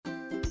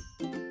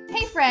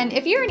Hey friend,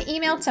 if you're an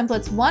Email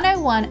Templates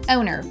 101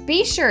 owner,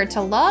 be sure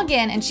to log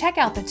in and check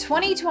out the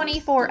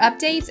 2024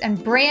 updates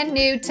and brand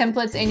new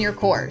templates in your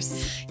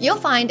course. You'll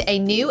find a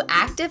new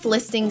active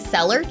listing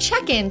seller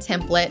check-in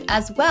template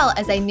as well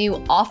as a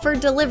new offer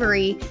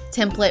delivery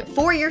template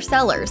for your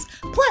sellers,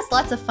 plus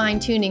lots of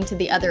fine-tuning to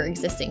the other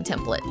existing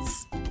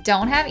templates.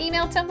 Don't have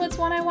Email Templates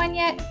 101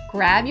 yet?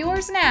 Grab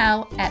yours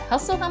now at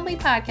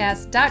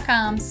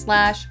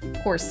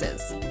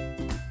hustlehumblypodcast.com/courses.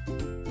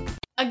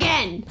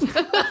 Again.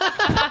 Again,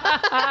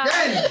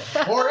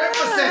 more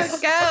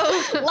emphasis.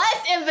 Go.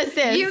 Less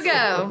emphasis. You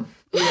go.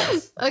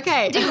 Yes.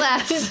 Okay. Do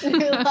less. Do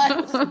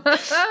less.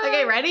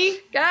 Okay, ready?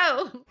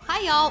 Go. Hi,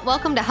 y'all.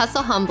 Welcome to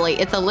Hustle Humbly.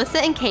 It's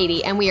Alyssa and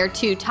Katie, and we are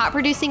two top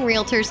producing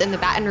realtors in the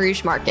Baton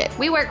Rouge market.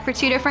 We work for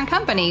two different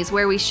companies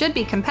where we should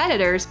be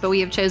competitors, but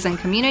we have chosen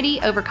community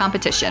over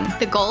competition.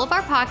 The goal of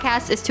our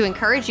podcast is to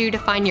encourage you to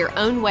find your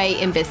own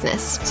way in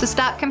business. So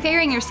stop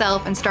comparing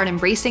yourself and start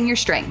embracing your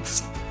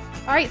strengths.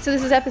 All right, so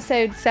this is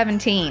episode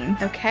 17.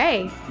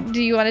 Okay.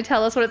 Do you want to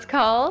tell us what it's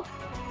called?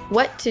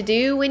 What to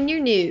do when you're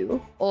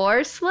new.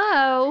 Or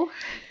slow.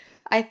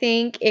 I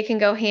think it can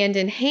go hand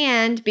in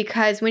hand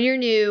because when you're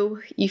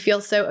new, you feel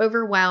so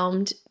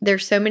overwhelmed.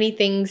 There's so many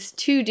things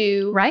to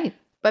do. Right.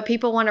 But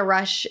people want to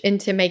rush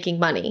into making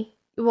money.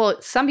 Well,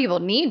 some people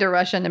need to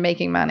rush into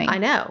making money. I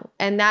know.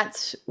 And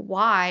that's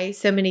why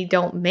so many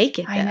don't make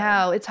it, though. I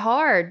know. It's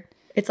hard.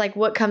 It's like,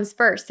 what comes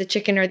first, the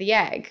chicken or the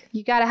egg?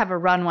 You got to have a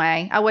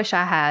runway. I wish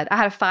I had. I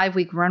had a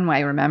 5-week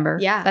runway, remember?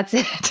 Yeah. That's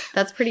it.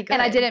 That's pretty good.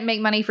 And I didn't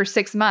make money for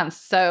 6 months.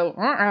 So,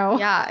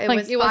 Yeah, it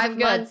was 5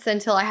 months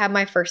until I had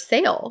my first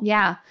sale.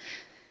 Yeah.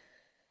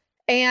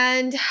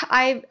 And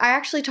I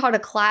actually taught a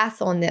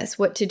class on this,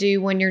 what to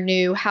do when you're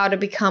new, how to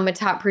become a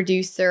top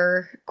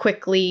producer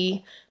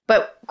quickly.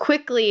 But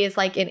quickly is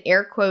like in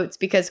air quotes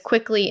because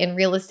quickly in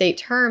real estate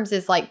terms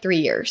is like 3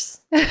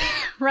 years.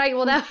 Right.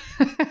 Well,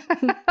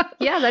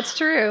 yeah, that's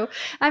true.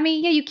 I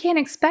mean, yeah, you can't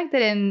expect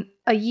that in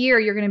a year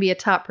you're going to be a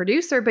top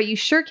producer, but you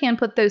sure can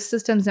put those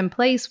systems in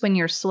place when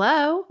you're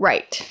slow.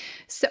 Right.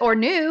 So, or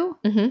new.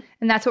 Mm-hmm.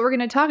 And that's what we're going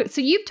to talk about.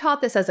 So you've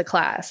taught this as a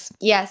class.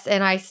 Yes.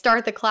 And I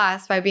start the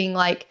class by being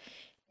like,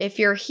 if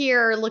you're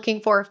here looking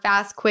for a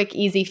fast, quick,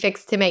 easy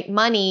fix to make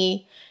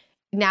money,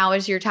 now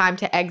is your time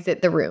to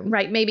exit the room.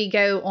 Right. Maybe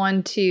go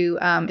on to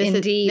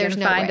Indeed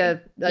and find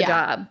a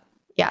job.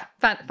 Yeah.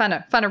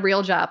 Find a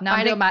real job. Now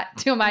I'm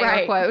doing my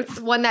air quotes.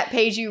 One that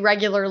pays you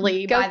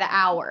regularly by the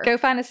hour. Go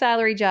find a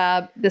salary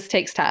job. This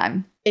takes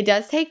time. It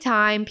does take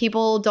time.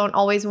 People don't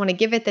always want to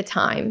give it the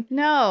time.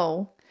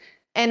 No.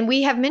 And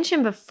we have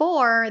mentioned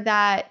before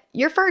that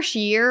your first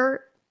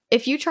year,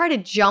 if you try to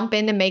jump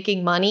into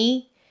making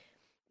money,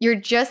 you're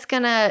just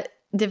going to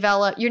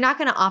you're not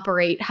going to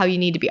operate how you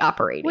need to be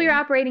operating. Well, you're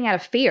operating out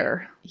of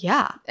fear.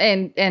 Yeah.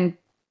 And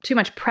too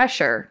much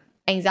pressure.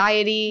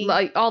 Anxiety.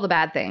 Like all the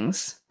bad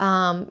things.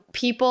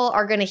 People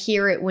are going to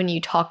hear it when you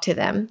talk to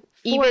them.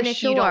 Even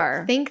if you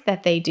don't think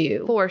that they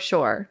do. For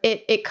sure.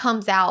 It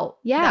comes out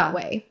that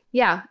way.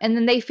 Yeah. And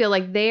then they feel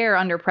like they're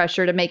under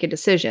pressure to make a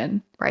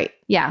decision. Right.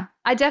 Yeah.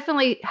 I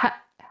definitely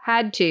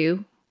had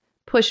to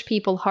push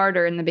people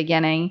harder in the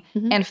beginning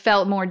and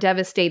felt more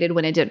devastated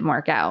when it didn't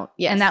work out.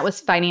 Yes. And that was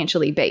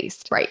financially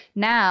based. Right.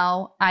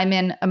 Now I'm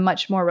in a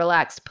much more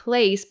relaxed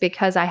place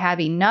because I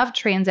have enough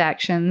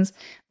transactions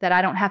that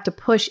I don't have to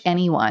push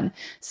anyone.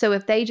 So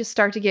if they just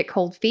start to get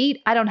cold feet,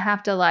 I don't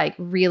have to like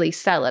really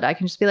sell it. I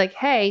can just be like,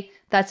 hey,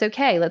 that's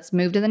okay. Let's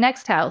move to the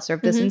next house. Or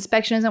if this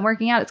inspection isn't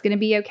working out, it's going to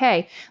be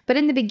okay. But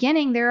in the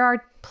beginning, there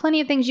are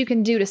plenty of things you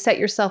can do to set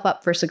yourself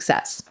up for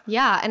success.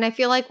 Yeah. And I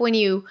feel like when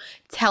you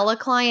tell a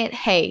client,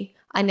 hey,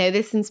 I know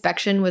this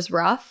inspection was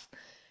rough,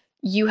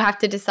 you have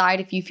to decide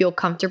if you feel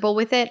comfortable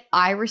with it.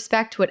 I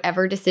respect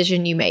whatever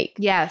decision you make.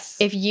 Yes.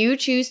 If you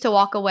choose to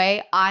walk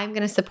away, I'm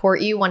going to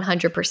support you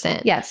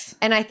 100%. Yes.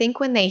 And I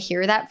think when they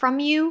hear that from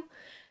you,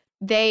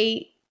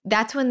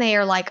 that's when they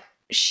are like,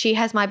 she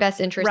has my best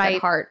interest at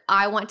heart.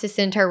 I want to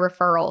send her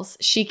referrals.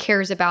 She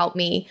cares about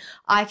me.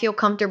 I feel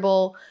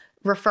comfortable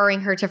referring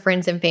her to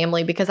friends and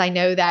family because I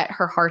know that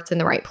her heart's in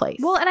the right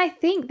place. Well, and I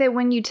think that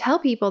when you tell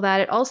people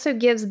that, it also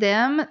gives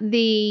them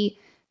the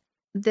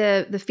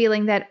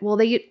feeling that, well,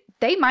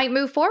 they might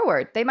move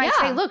forward. They might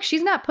say, look,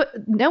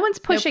 no one's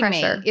pushing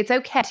me. It's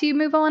okay to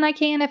move on. I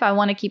can. If I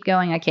want to keep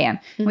going, I can.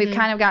 We've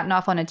kind of gotten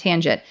off on a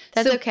tangent.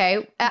 That's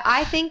okay.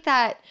 I think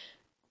that,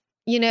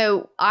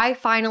 I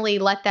finally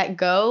let that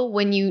go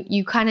when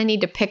you kind of need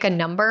to pick a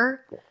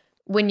number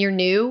when you're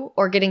new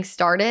or getting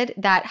started,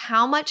 that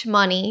how much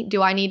money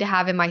do I need to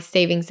have in my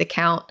savings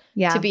account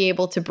to be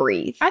able to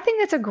breathe? I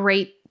think that's a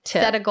great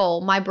tip. Set a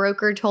goal. My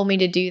broker told me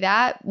to do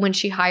that when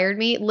she hired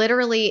me,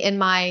 literally in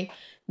my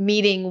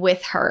meeting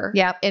with her.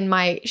 Yep.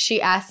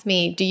 She asked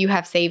me, do you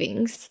have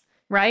savings?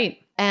 Right.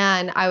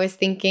 And I was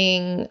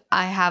thinking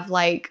I have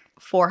like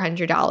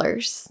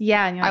 $400.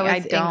 Yeah. And I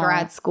was in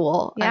grad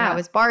school and I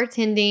was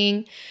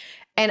bartending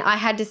and I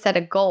had to set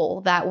a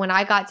goal that when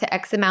I got to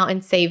X amount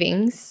in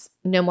savings,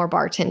 no more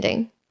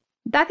bartending.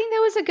 I think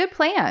that was a good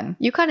plan.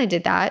 You kind of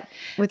did that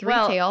with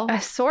retail.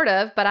 Well, sort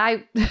of, but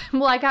I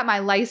got my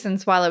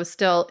license while I was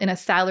still in a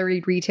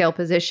salaried retail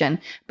position,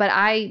 but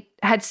I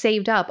had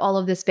saved up all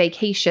of this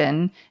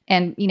vacation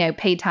and,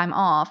 paid time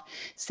off.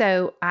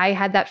 So I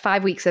had that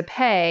 5 weeks of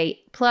pay.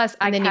 Plus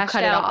I cashed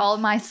out all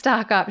of my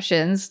stock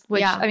options,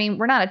 which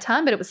were not a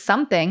ton, but it was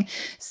something.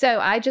 So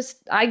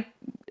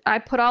I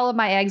put all of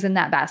my eggs in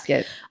that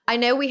basket. I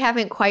know we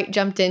haven't quite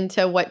jumped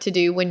into what to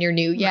do when you're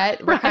new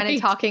yet. We're kind of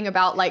talking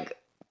about like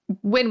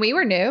when we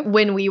were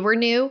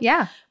new.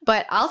 Yeah.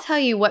 But I'll tell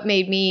you what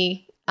made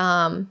me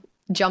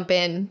jump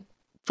in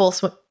full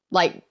swing,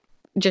 like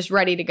just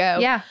ready to go.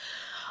 Yeah.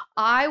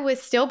 I was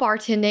still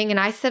bartending and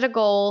I set a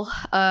goal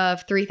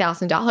of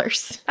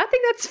 $3,000. I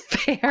think that's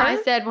fair.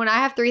 I said, when I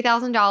have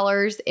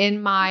 $3,000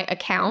 in my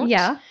account,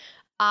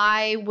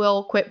 I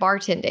will quit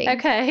bartending.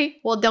 Okay.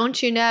 Well,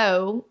 don't you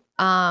know,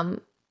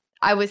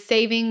 I was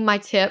saving my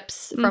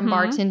tips from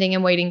bartending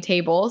and waiting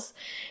tables.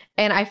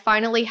 And I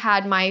finally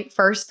had my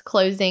first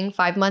closing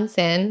 5 months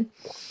in.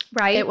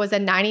 Right. It was a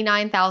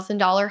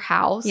 $99,000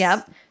 house.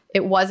 Yep.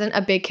 It wasn't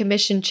a big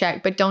commission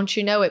check, but don't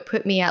you know, it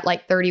put me at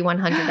like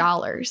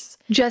 $3,100.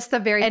 Just the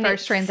very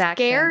first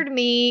transaction. Scared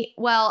me.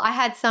 Well, I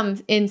had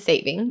some in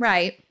savings.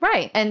 Right.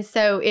 And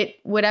so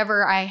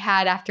whatever I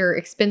had after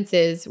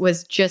expenses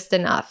was just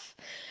enough.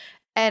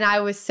 And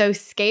I was so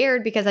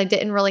scared because I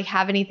didn't really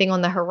have anything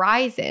on the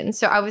horizon.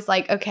 So I was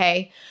like,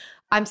 okay,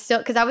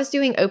 because I was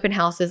doing open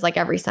houses like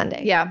every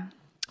Sunday. Yeah.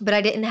 But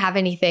I didn't have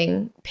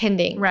anything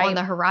pending on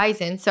the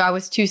horizon. So I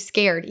was too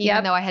scared,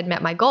 even though I had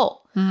met my goal.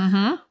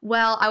 Mm-hmm.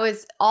 Well, I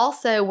was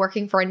also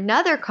working for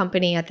another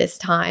company at this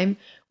time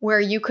where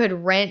you could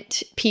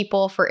rent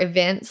people for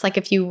events. Like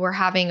if you were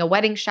having a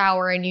wedding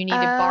shower and you needed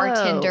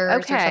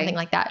bartenders or something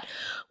like that.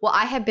 Well,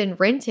 I had been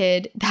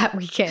rented that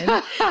weekend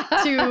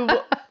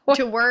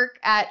to work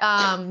at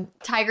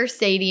Tiger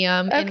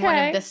Stadium in one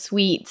of the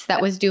suites that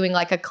was doing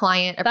like a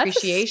client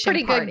appreciation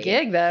party. That's a pretty good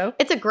gig, though.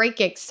 It's a great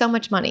gig. So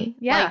much money.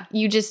 Yeah. Like,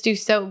 you just do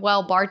so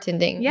well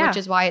bartending, which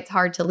is why it's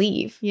hard to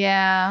leave.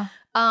 Yeah.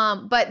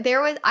 But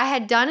I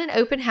had done an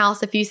open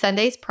house a few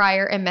Sundays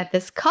prior and met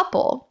this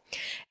couple.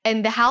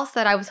 And the house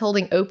that I was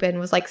holding open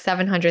was like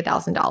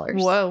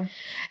 $700,000. Whoa.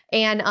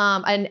 And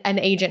an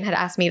agent had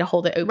asked me to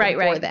hold it open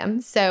for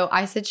them. So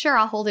I said, sure,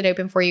 I'll hold it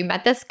open for you.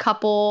 Met this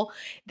couple.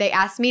 They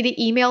asked me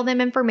to email them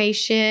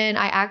information.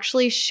 I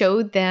actually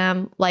showed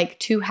them like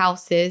 2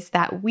 houses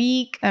that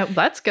week. Oh,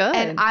 that's good.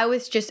 And I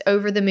was just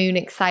over the moon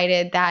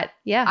excited that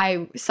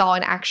I saw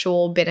an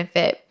actual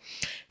benefit.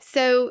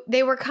 So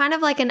they were kind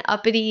of like an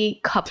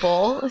uppity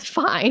couple.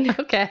 Fine.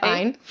 Okay.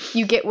 Fine.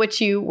 You get what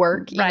you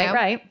work, you know?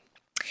 Right.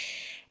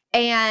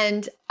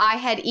 And I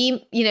had,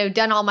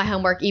 done all my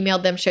homework,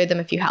 emailed them, showed them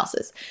a few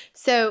houses.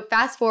 So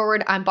fast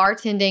forward, I'm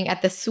bartending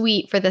at the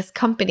suite for this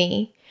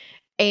company.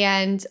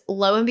 And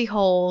lo and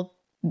behold,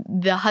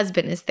 the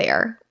husband is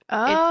there.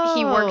 Oh.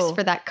 He works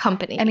for that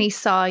company. And he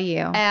saw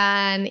you.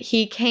 And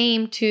he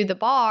came to the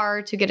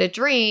bar to get a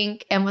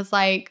drink and was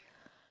like,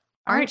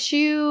 aren't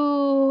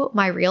you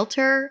my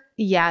realtor?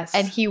 Yes.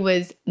 And he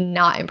was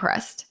not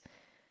impressed.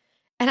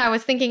 And I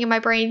was thinking in my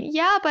brain,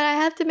 yeah, but I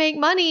have to make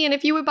money. And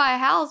if you would buy a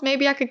house,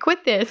 maybe I could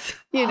quit this.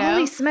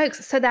 Holy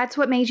smokes. So that's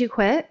what made you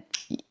quit?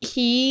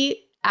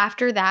 He,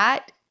 after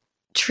that,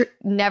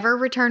 never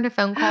returned a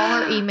phone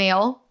call or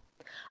email.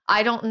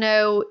 I don't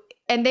know.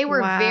 And they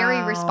were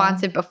very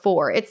responsive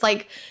before. It's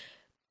like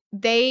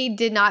they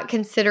did not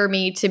consider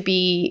me to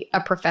be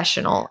a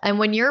professional. And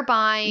when you're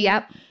buying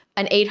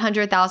an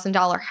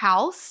 $800,000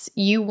 house,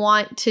 you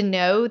want to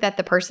know that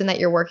the person that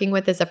you're working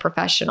with is a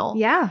professional.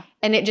 Yeah.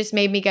 And it just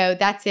made me go,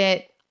 that's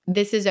it.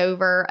 This is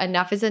over.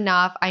 Enough is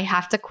enough. I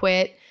have to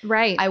quit.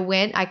 Right. I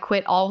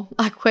quit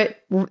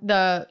both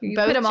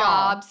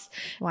jobs.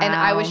 Wow. And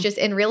I was just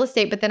in real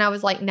estate. But then I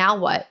was like, now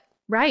what?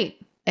 Right.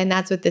 And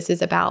that's what this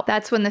is about.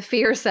 That's when the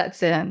fear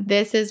sets in.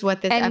 This is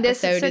what this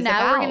episode is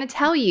now about. We're going to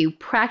tell you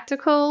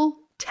practical,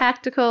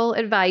 tactical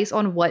advice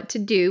on what to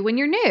do when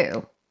you're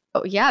new.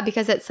 Oh, yeah,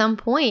 because at some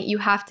point you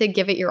have to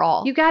give it your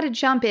all. You got to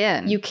jump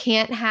in. You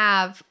can't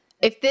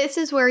if this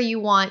is where you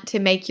want to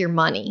make your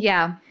money.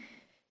 Yeah.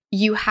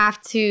 You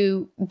have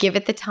to give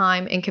it the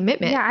time and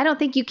commitment. Yeah, I don't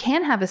think you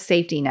can have a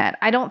safety net.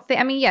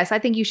 Yes, I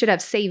think you should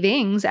have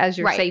savings as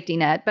your safety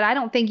net, but I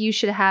don't think you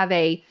should have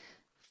a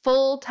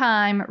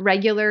full-time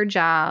regular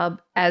job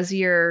as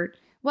your,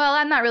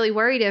 I'm not really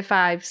worried if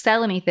I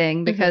sell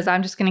anything because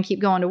I'm just going to keep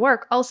going to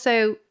work.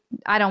 Also,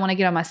 I don't want to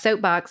get on my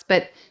soapbox,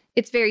 but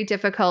it's very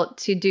difficult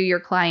to do your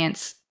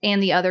clients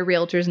and the other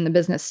realtors in the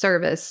business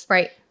service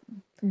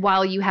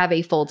while you have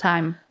a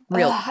full-time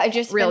I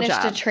just finished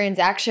job. A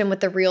transaction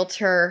with a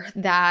realtor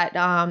that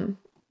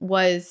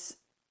was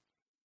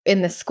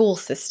in the school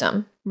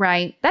system.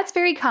 Right. That's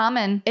very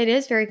common. It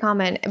is very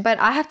common. But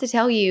I have to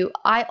tell you,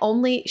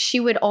 she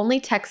would only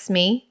text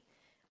me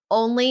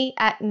only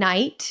at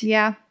night.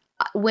 Yeah.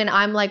 When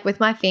I'm like with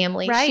my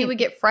family. Right. She would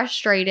get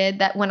frustrated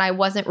that when I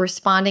wasn't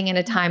responding in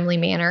a timely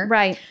manner.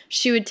 Right.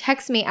 She would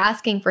text me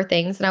asking for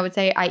things and I would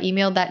say, I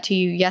emailed that to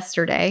you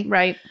yesterday.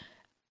 Right.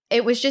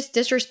 it was just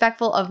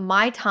disrespectful of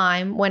my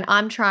time when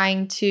I'm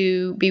trying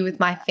to be with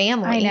my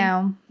family. I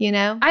know. You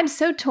know? I'm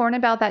so torn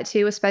about that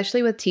too,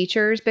 especially with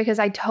teachers, because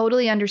I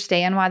totally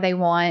understand why they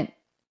want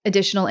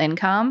additional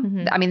income.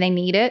 Mhm. I mean, they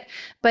need it,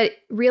 but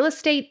real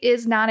estate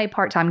is not a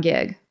part-time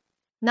gig.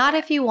 Not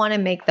if you want to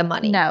make the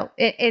money. No,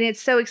 and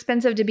it's so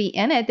expensive to be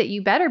in it that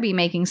you better be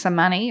making some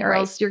money or Right.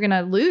 else you're going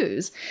to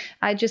lose.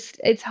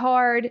 It's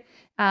hard,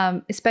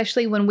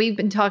 especially when we've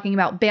been talking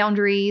about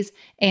boundaries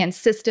and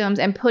systems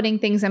and putting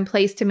things in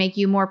place to make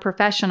you more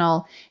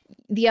professional.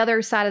 The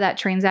other side of that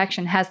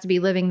transaction has to be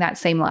living that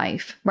same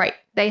life. Right.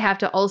 They have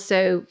to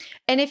also.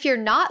 And if you're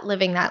not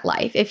living that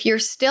life, if you're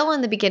still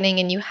in the beginning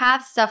and you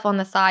have stuff on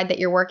the side that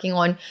you're working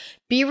on,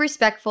 be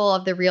respectful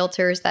of the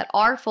realtors that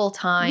are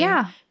full-time.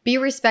 Yeah. Be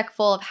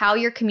respectful of how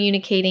you're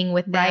communicating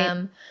with Right.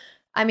 them.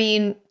 I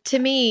mean, to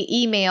me,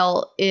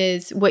 email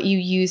is what you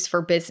use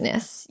for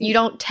business. You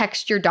don't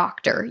text your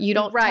doctor. You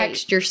don't Right.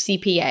 text your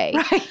CPA.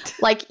 Right.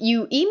 Like,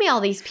 you email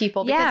these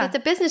people because Yeah. it's a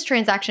business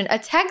transaction. A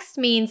text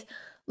means,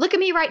 look at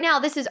me right now.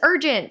 This is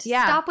urgent.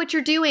 Yeah. Stop what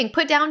you're doing.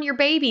 Put down your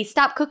baby.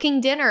 Stop cooking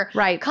dinner.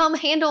 Right. Come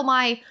handle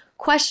my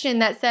question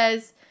that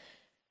says,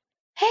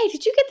 hey,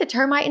 did you get the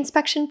termite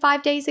inspection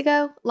 5 days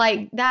ago?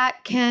 Like, that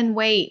can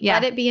wait. Yeah.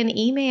 Let it be an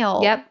email.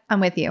 Yep. I'm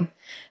with you.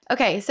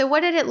 Okay, so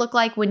what did it look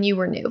like when you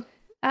were new?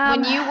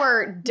 When you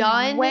were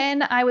done?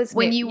 When I was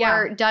When new- you yeah.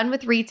 were done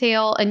with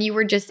retail and you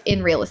were just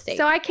in real estate?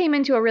 So I came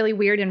into a really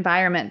weird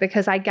environment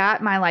because I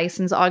got my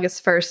license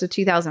August 1st of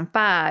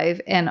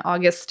 2005 and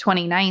August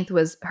 29th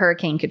was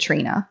Hurricane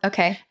Katrina.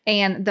 Okay.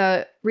 And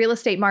the real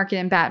estate market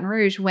in Baton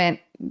Rouge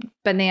went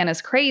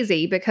bananas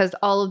crazy because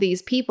all of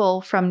these people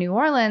from New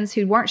Orleans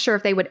who weren't sure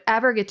if they would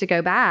ever get to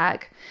go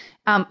back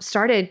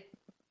started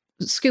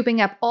scooping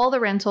up all the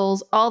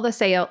rentals, all the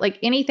sale, like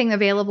anything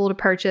available to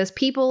purchase.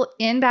 People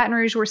in Baton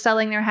Rouge were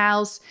selling their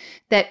house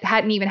that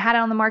hadn't even had it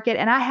on the market.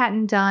 And I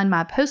hadn't done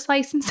my post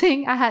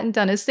licensing. I hadn't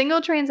done a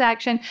single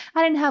transaction.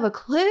 I didn't have a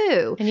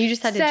clue. And you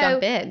just had to So,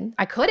 jump in.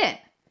 I couldn't.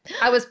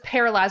 I was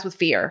paralyzed with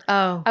fear.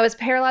 Oh. I was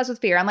paralyzed with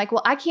fear. I'm like,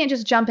 well, I can't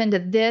just jump into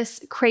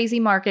this crazy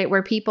market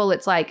where people,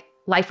 it's like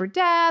life or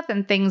death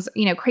and things,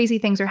 crazy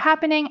things are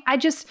happening.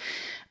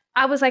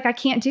 I was like, I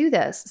can't do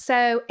this.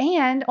 So,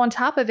 and on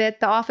top of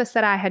it, the office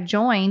that I had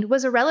joined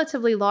was a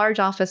relatively large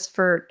office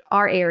for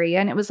our area,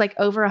 and it was like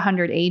over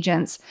 100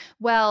 agents.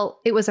 Well,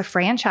 it was a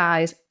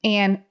franchise,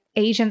 and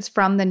agents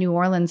from the New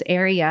Orleans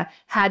area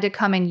had to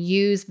come and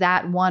use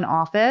that one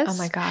office. Oh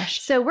my gosh.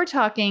 So we're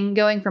talking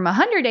going from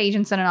 100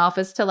 agents in an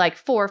office to like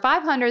 400 or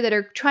 500 that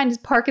are trying to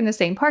park in the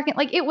same parking.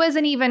 Like, it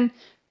wasn't even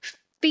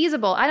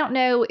feasible. I don't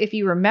know if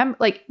you remember,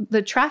 like,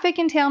 the traffic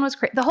in town was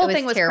crazy. The whole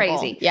thing was terrible.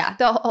 crazy. Yeah.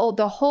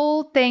 The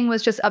whole thing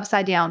was just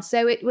upside down.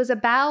 So it was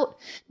about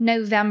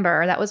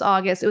November. That was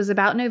August. It was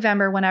about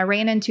November when I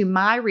ran into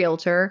my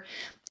realtor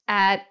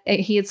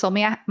he had sold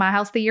me my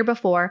house the year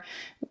before.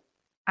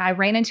 I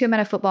ran into him at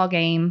a football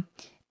game.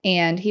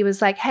 And he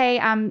was like, hey,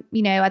 I'm,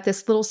 at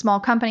this little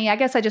small company. I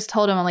guess I just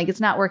told him, I'm like, it's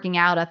not working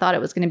out. I thought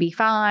it was going to be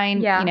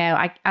fine.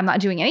 Yeah. I'm not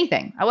doing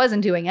anything. I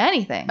wasn't doing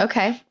anything.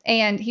 Okay.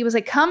 And he was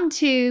like, come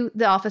to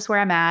the office where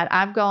I'm at.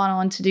 I've gone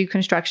on to do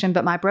construction,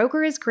 but my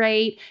broker is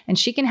great and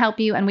she can help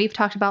you. And we've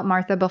talked about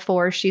Martha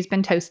before. She's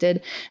been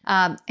toasted.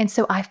 And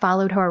so I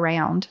followed her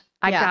around.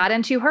 I got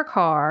into her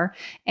car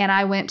and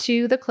I went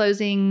to the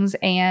closings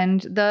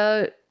and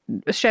the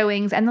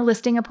showings and the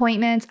listing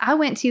appointments. I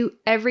went to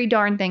every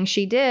darn thing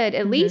she did,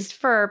 at least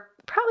for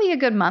probably a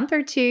good month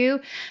or two.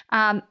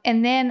 And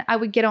then I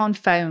would get on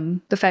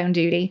the phone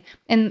duty.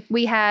 And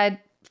we had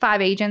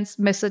 5 agents.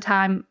 Most of the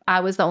time,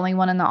 I was the only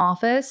one in the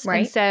office. Right.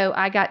 And so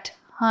I got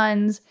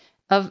tons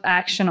of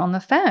action on the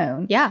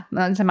phone. Yeah.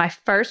 And so my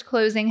first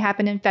closing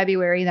happened in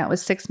February. That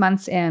was 6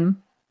 months in.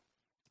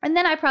 And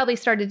then I probably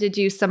started to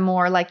do some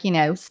more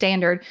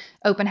standard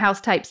open house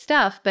type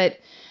stuff. But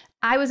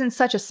I was in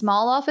such a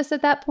small office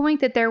at that point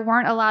that there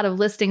weren't a lot of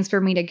listings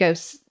for me to go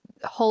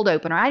hold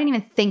open, or I didn't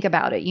even think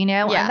about it,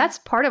 Yeah. And that's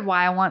part of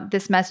why I want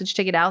this message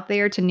to get out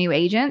there to new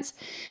agents.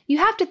 You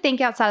have to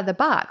think outside of the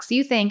box.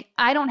 You think,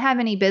 I don't have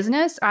any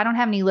business, or I don't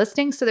have any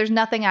listings, so there's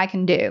nothing I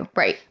can do.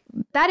 Right.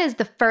 That is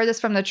the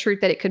furthest from the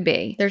truth that it could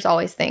be. There's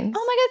always things.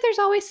 Oh my God, there's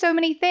always so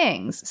many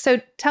things.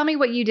 So tell me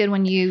what you did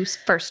when you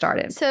first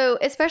started. So,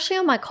 especially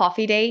on my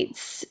coffee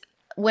dates,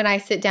 when I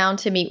sit down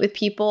to meet with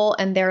people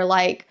and they're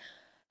like,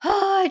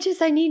 oh,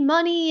 I need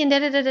money and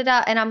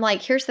da-da-da-da-da. And I'm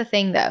like, here's the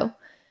thing though.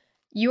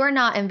 You are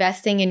not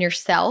investing in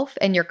yourself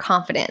and your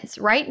confidence.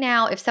 Right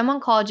now, if someone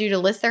called you to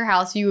list their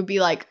house, you would be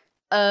like,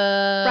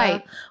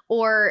 right.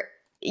 Or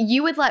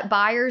you would let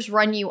buyers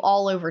run you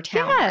all over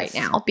town right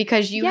now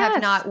because you have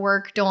not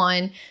worked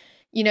on,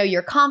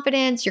 your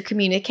confidence, your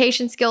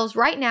communication skills.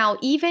 Right now,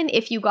 even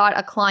if you got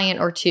a client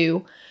or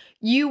two,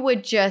 you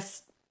would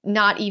just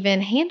not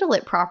even handle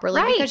it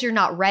properly because you're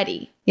not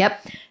ready.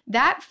 Yep.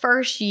 That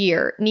first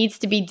year needs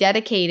to be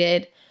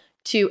dedicated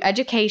to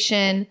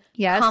education,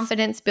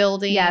 confidence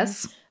building,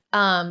 listening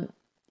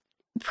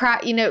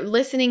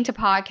to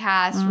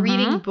podcasts,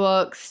 reading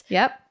books,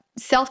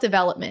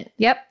 self-development.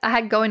 Yep. I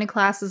had going to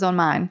classes on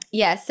mine.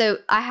 Yeah. So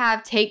I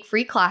have take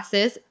free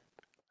classes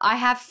I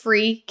have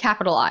free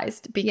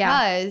capitalized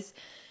because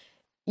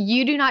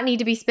you do not need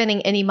to be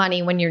spending any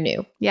money when you're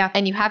new. Yeah.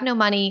 And you have no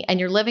money and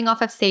you're living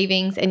off of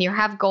savings and you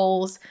have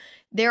goals.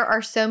 There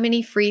are so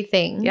many free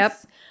things. Yep.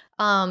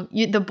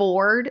 The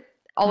board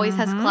always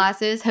has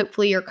classes.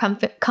 Hopefully your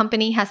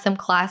company has some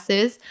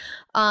classes.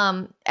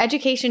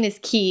 Education is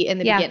key in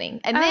the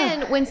beginning. And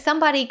then when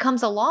somebody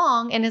comes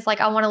along and is like,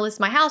 I want to list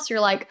my house,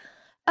 you're like,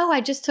 oh, I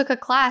just took a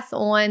class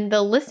on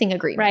the listing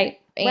agreement. Right.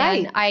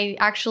 And I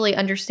actually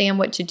understand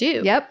what to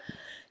do. Yep.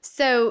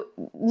 So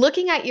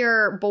looking at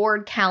your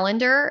board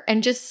calendar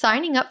and just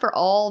signing up for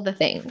all the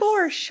things.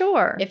 For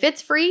sure. If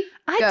it's free,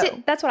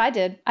 go. That's what I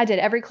did. I did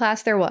every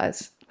class there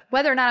was.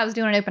 Whether or not I was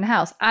doing an open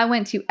house, I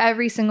went to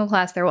every single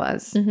class there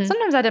was.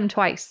 Sometimes I did them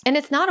twice. And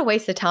it's not a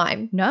waste of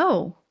time.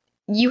 No.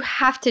 You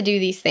have to do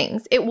these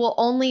things. It will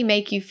only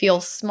make you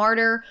feel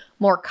smarter,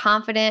 more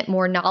confident,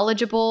 more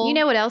knowledgeable. You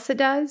know what else it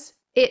does?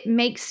 It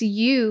makes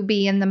you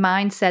be in the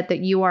mindset that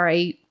you are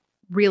a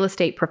real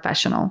estate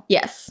professional.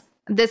 Yes.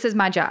 This is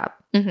my job.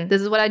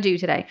 This is what I do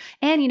today.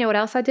 And you know what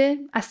else I did?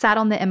 I sat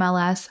on the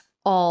MLS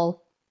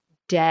all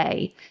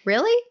day.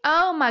 Really?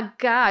 Oh my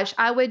gosh.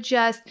 I would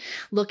just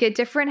look at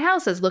different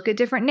houses, look at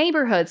different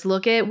neighborhoods,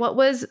 look at what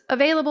was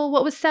available,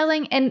 what was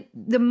selling. And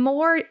the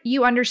more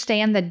you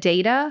understand the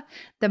data,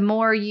 the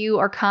more you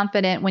are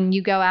confident when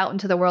you go out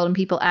into the world and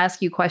people ask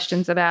you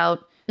questions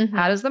about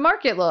how does the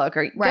market look?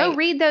 Or go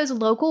read those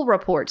local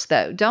reports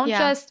though. Don't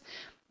just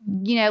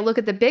look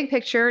at the big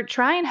picture.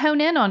 Try and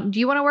hone in on, do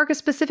you want to work a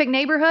specific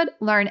neighborhood?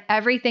 Learn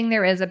everything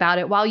there is about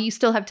it while you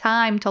still have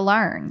time to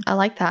learn. I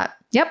like that.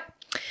 Yep.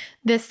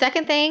 The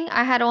second thing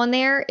I had on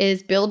there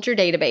is build your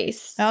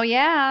database. Oh,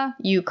 yeah.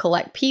 You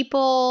collect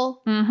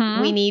people.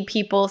 We need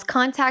people's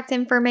contact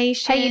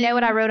information. Hey, you know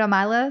what I wrote on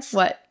my list?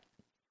 What?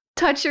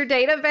 Touch your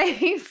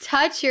database.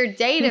 Touch your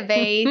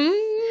database.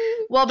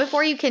 Well,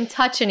 before you can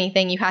touch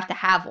anything, you have to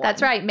have one.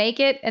 That's right. Make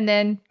it and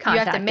then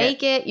contact You have to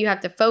make it. You have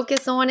to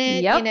focus on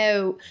it. Yep. You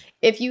know,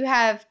 if you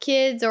have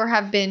kids or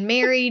have been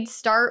married,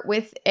 start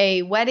with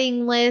a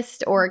wedding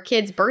list or a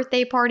kid's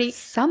birthday party.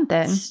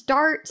 Something.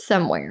 Start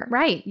somewhere.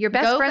 Right. Your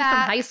best Go friend from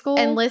back high school.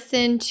 and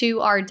listen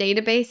to our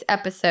database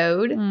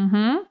episode.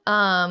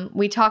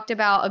 We talked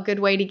about a good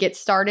way to get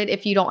started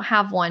if you don't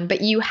have one,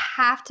 but you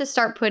have to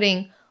start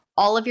putting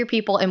all of your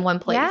people in one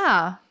place.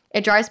 Yeah.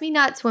 It drives me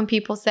nuts when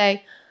people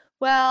say,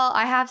 well,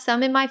 I have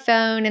some in my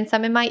phone and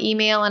some in my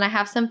email and I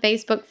have some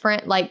Facebook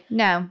friend. Like,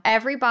 no,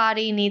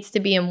 everybody needs to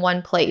be in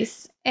one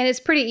place. And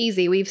it's pretty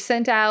easy. We've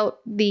sent out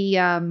the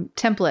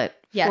template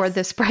for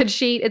the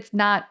spreadsheet. It's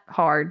not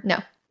hard. No.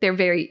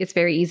 It's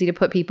very easy to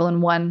put people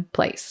in one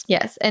place.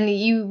 Yes. And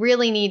you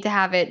really need to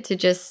have it to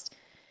just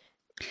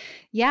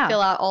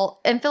fill out all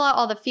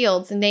the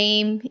fields,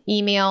 name,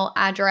 email,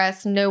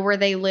 address, know where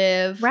they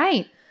live.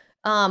 Right.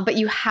 But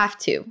you have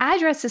to.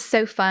 Address is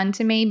so fun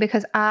to me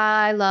because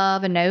I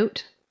love a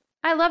note.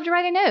 I love to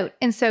write a note.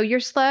 And so you're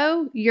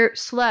slow.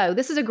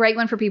 This is a great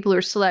one for people who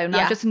are slow,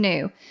 not just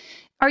new.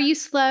 Are you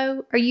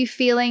slow? Are you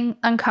feeling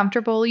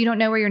uncomfortable? You don't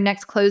know where your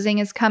next closing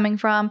is coming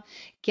from?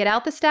 Get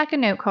out the stack of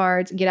note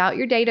cards, get out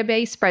your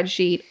database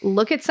spreadsheet,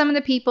 look at some of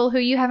the people who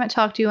you haven't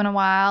talked to in a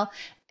while,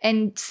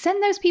 and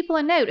send those people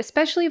a note,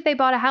 especially if they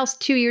bought a house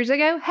 2 years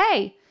ago.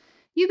 Hey,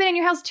 you've been in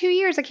your house 2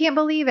 years. I can't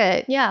believe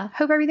it. Yeah.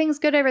 Hope everything's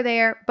good over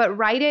there. But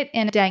write it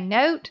in a dang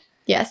note.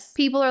 Yes.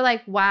 People are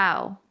like,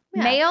 wow.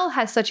 Yeah. Mail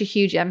has such a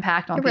huge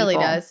impact on people. It really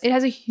does. It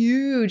has a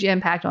huge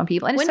impact on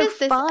people. And when it's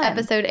so does this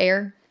episode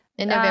air?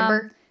 In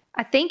November?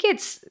 I think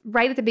it's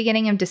right at the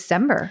beginning of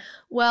December.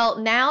 Well,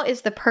 now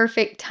is the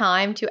perfect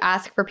time to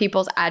ask for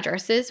people's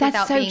addresses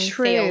without being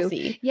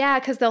salesy. Yeah,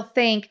 because they'll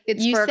think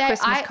it's for a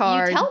Christmas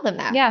card. You tell them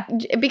that. Yeah.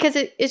 Because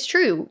it's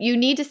true. You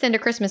need to send a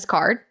Christmas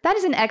card. That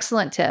is an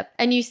excellent tip.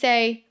 And you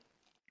say,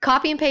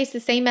 copy and paste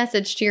the same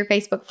message to your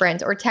Facebook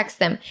friends or text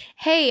them.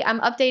 Hey, I'm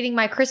updating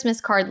my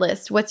Christmas card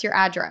list. What's your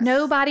address?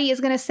 Nobody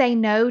is going to say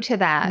no to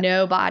that.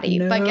 Nobody.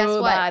 But guess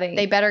what?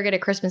 They better get a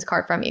Christmas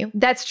card from you.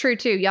 That's true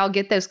too. Y'all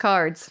get those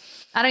cards.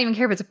 I don't even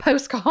care if it's a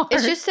postcard.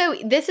 It's just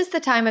this is the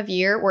time of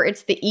year where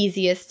it's the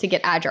easiest to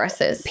get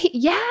addresses.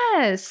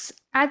 Yes.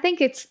 I think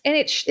it's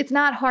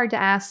not hard to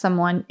ask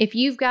someone if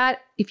you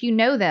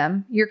know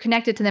them, you're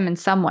connected to them in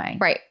some way.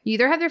 Right. You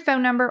either have their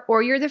phone number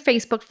or you're their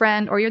Facebook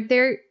friend or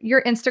you're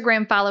your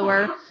Instagram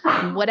follower.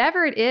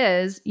 Whatever it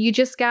is, you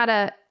just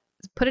gotta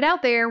put it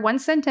out there. One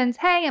sentence.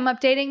 Hey, I'm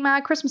updating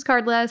my Christmas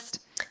card list.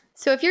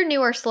 So if you're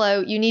new or slow,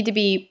 you need to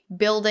be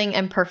building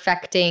and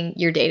perfecting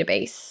your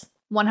database.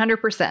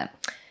 100%.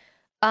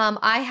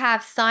 I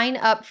have sign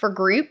up for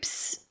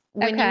groups.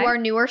 When you are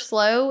new or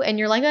slow and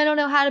you're like, I don't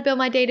know how to build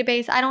my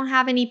database. I don't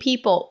have any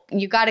people.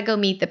 You got to go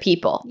meet the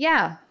people.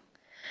 Yeah.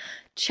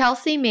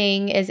 Chelsea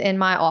Ming is in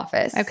my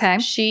office. Okay.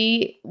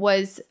 She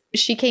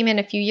came in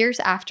a few years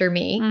after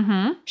me.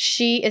 Mm-hmm.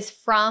 She is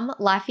from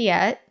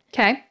Lafayette.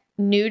 Okay.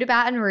 New to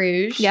Baton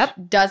Rouge. Yep.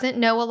 Doesn't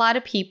know a lot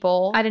of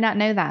people. I did not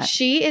know that.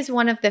 She is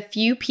one of the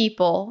few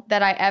people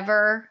that I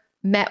ever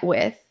met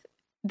with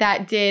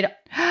that did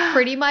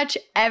pretty much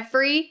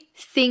every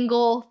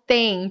single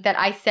thing that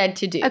I said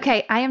to do.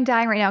 Okay, I am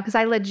dying right now because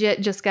I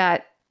legit just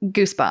got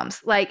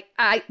goosebumps. Like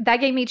that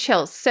gave me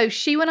chills. So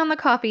she went on the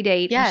coffee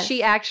date. Yes. And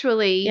she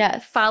actually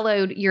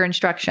followed your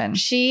instruction.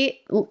 She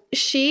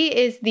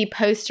is the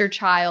poster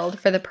child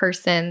for the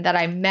person that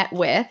I met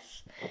with.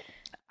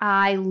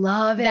 I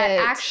love it. That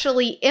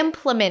actually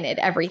implemented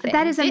everything.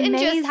 That is amazing.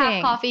 Didn't just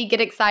have coffee,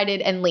 get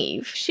excited, and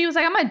leave. She was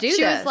like, I'm going to do this.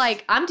 She was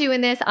like, I'm doing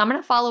this. I'm going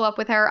to follow up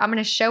with her. I'm going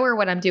to show her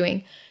what I'm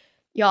doing.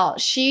 Y'all,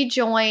 she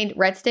joined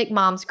Red Stick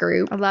Moms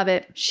Group. I love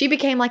it. She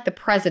became like the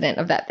president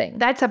of that thing.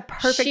 That's a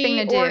perfect thing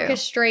to do. She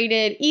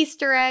orchestrated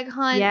Easter egg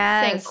hunts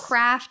and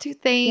craft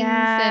things.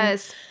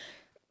 Yes. And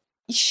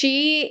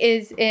she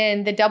is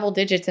in the double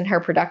digits in her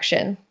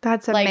production.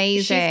 That's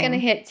amazing. She's going to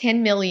hit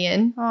 10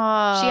 million.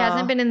 Oh. She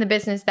hasn't been in the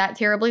business that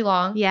terribly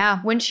long.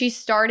 Yeah. When she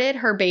started,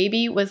 her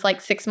baby was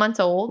like 6 months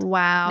old.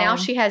 Wow. Now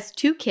she has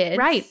 2 kids.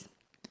 Right.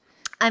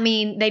 I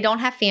mean, they don't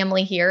have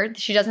family here.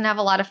 She doesn't have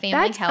a lot of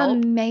family That's help.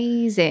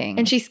 amazing.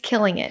 And she's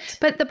killing it.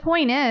 But the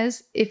point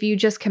is, if you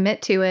just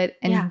commit to it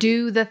and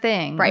do the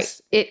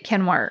things, it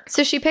can work.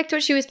 So she picked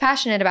what she was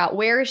passionate about.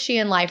 Where is she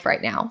in life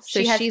right now? So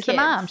she has she's kids. the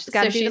mom. She's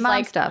got to do the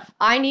mom stuff.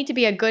 I need to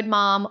be a good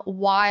mom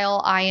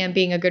while I am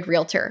being a good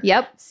realtor.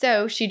 Yep.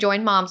 So she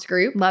joined Mom's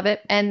Group. Love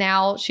it. And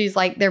now she's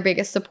like their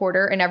biggest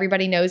supporter and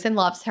everybody knows and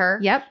loves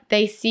her. Yep.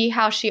 They see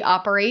how she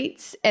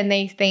operates and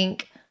they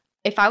think,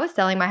 if I was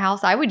selling my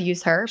house, I would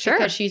use her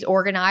because she's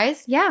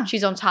organized. Yeah.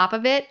 She's on top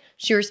of it.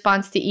 She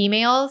responds to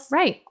emails.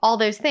 Right. All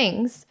those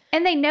things.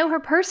 And they know her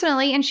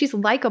personally and she's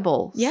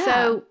likable. Yeah.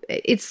 So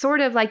it's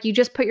sort of like you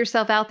just put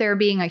yourself out there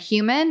being a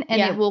human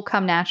and it will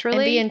come naturally.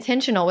 And be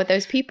intentional with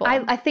those people.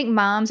 I think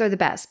moms are the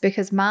best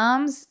because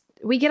moms,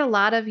 we get a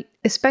lot of,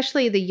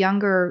 especially the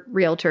younger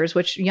realtors,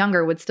 which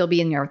younger would still be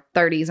in your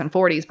 30s and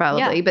 40s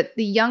probably, but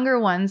the younger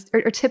ones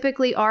are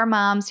typically our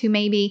moms who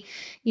maybe,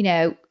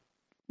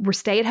 were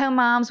stay-at-home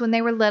moms when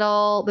they were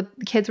little, the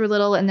kids were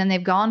little, and then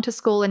they've gone to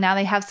school and now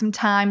they have some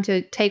time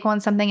to take on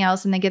something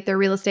else and they get their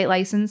real estate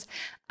license.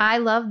 I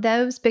love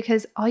those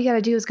because all you got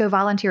to do is go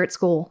volunteer at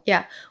school.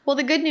 Yeah. Well,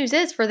 the good news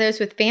is for those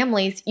with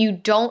families, you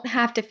don't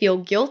have to feel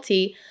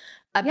guilty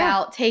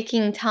about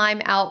taking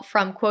time out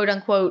from quote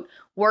unquote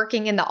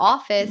working in the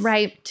office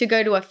to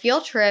go to a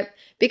field trip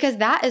because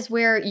that is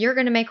where you're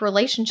going to make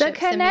relationships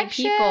and meet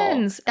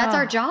people. That's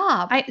our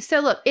job.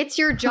 So look, it's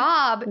your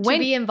job to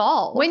be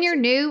involved. When you're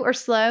new or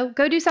slow,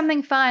 go do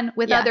something fun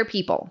with other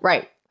people.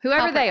 Right.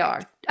 Whoever they are.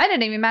 It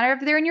doesn't even matter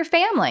if they're in your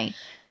family.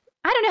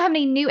 I don't know how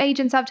many new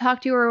agents I've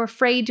talked to who are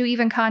afraid to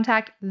even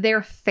contact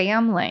their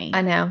family.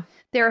 I know.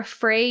 They're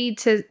afraid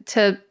to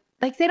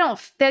like they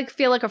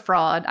feel like a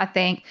fraud, I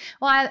think.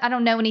 Well, I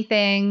don't know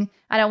anything.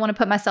 I don't want to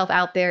put myself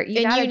out there.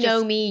 You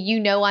know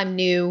me, I'm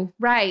new.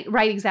 Right,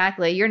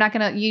 exactly. You're not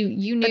going to,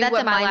 you knew but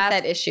what my mindset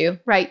last issue.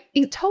 Right.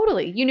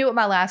 Totally. You knew what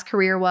my last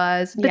career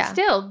was, but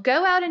still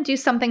go out and do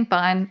something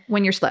fun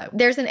when you're slow.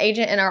 There's an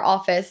agent in our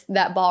office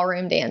that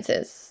ballroom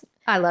dances.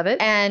 I love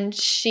it. And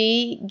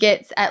she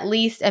gets at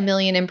least $1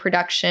 million in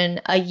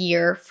production a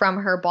year from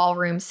her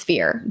ballroom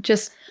sphere.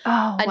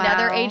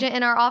 Another agent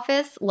in our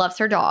office loves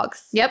her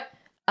dogs. Yep.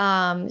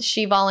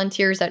 She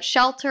volunteers at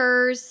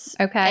shelters.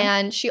 Okay.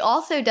 And she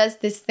also does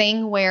this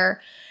thing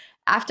where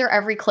after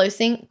every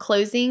closing,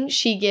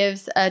 she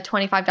gives a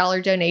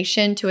 $25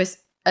 donation to an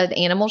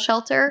animal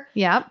shelter.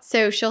 Yep.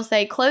 So she'll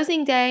say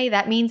closing day.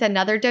 That means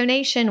another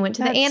donation went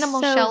to the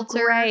animal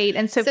shelter. Right.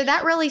 And so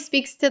that really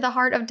speaks to the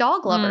heart of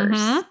dog lovers.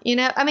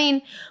 Mm-hmm. I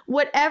mean,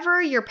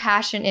 whatever your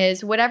passion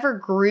is, whatever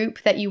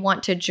group that you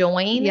want to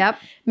join,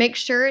 make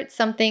sure it's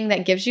something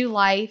that gives you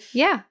life.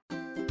 Yeah.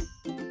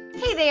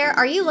 Hey there,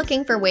 are you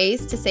looking for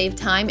ways to save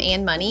time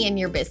and money in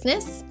your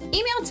business?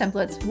 Email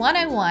Templates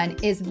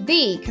 101 is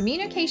the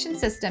communication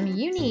system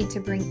you need to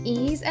bring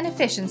ease and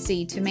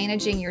efficiency to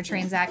managing your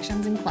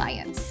transactions and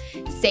clients.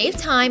 Save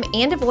time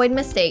and avoid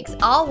mistakes,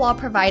 all while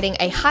providing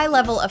a high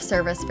level of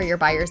service for your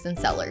buyers and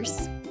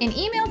sellers. In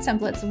Email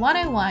Templates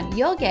 101,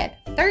 you'll get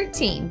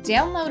 13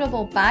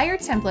 downloadable buyer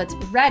templates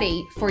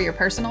ready for your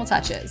personal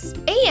touches.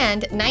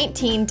 And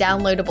 19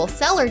 downloadable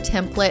seller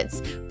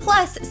templates,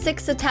 plus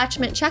 6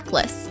 attachment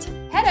checklists.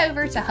 Head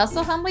over to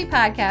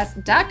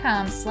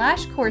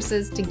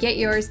hustlehumblypodcast.com/courses to get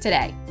yours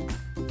today.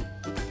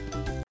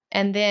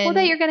 And then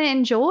that you're going to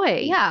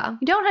enjoy. Yeah.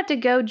 You don't have to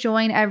go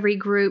join every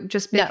group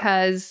just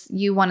because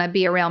you want to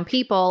be around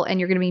people and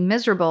you're going to be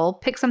miserable.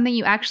 Pick something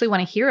you actually want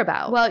to hear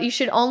about. Well, you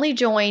should only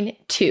join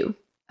 2.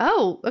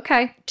 Oh,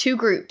 okay. 2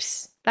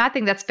 groups. I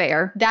think that's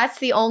fair. That's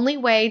the only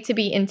way to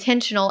be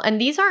intentional. And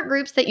these aren't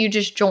groups that you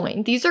just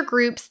join. These are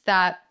groups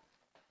that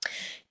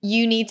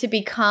you need to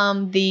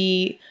become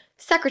the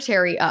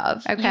secretary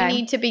of. Okay. You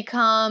need to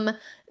become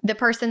the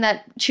person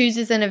that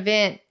chooses an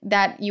event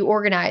that you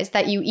organize,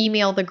 that you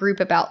email the group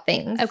about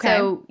things. Okay.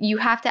 So you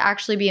have to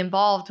actually be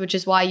involved, which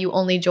is why you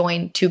only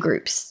join 2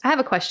 groups. I have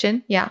a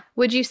question. Yeah.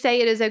 Would you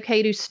say it is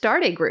okay to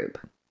start a group?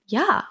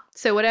 Yeah.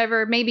 So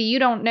whatever, maybe you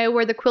don't know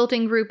where the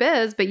quilting group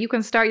is, but you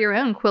can start your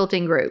own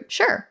quilting group.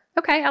 Sure.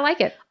 Okay, I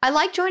like it. I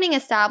like joining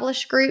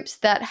established groups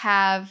that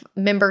have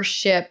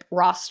membership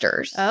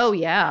rosters. Oh,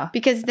 yeah.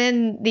 Because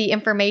then the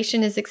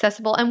information is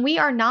accessible. And we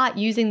are not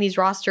using these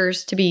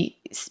rosters to be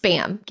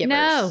spam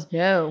givers.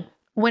 No.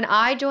 When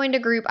I joined a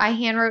group, I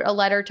hand wrote a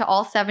letter to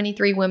all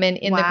 73 women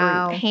in the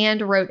Wow. group.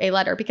 Hand wrote a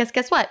letter because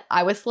guess what?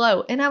 I was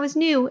slow and I was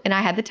new and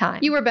I had the time.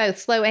 You were both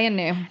slow and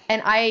new.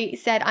 And I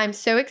said, I'm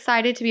so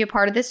excited to be a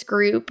part of this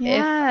group. If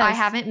I Yes.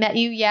 haven't met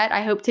you yet,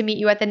 I hope to meet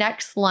you at the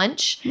next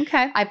lunch.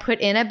 Okay. I put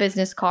in a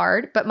business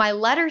card, but my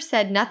letter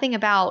said nothing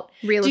about,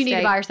 Real do you estate.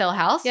 need to buy or sell a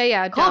house?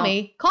 Yeah, Call don't.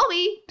 me. Call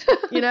me.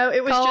 You know,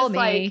 it was Call just me.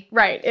 like,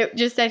 right. It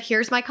just said,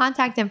 here's my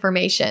contact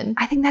information.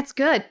 I think that's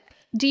good.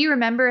 Do you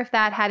remember if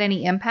that had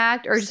any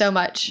impact or So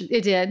much.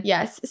 It did.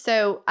 Yes.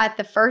 So at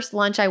the first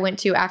lunch I went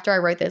to after I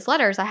wrote those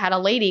letters, I had a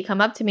lady come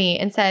up to me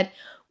and said,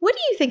 what do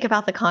you think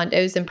about the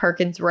condos in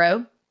Perkins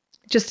Row?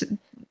 Just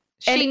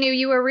she And- knew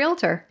you were a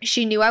realtor.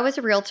 She knew I was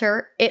a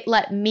realtor. It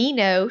let me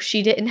know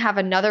she didn't have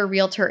another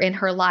realtor in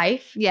her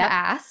life Yep. to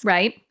ask.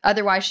 Right.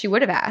 Otherwise, she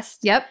would have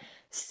asked. Yep.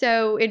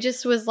 So it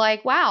just was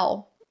like,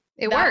 wow.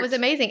 It that worked. was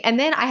amazing. And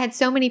then I had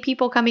so many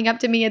people coming up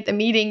to me at the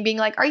meeting being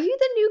like, are you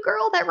the new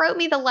girl that wrote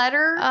me the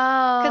letter?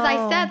 Oh. Because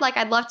I said, like,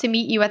 I'd love to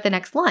meet you at the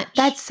next lunch.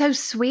 That's so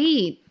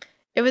sweet.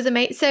 It was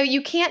amazing. So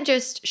you can't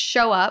just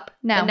show up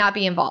No. and not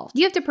be involved.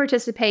 You have to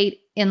participate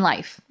in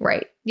life.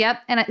 Right. Yep.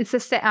 And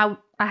it's I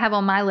have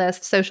on my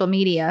list social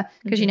media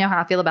because you know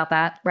how I feel about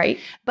that. Right.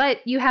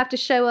 But you have to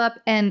show up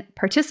and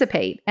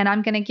participate. And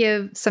I'm going to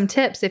give some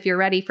tips if you're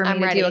ready for me I'm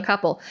to ready. do a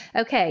couple.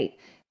 Okay.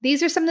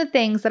 These are some of the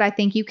things that I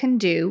think you can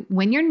do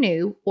when you're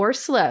new or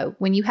slow,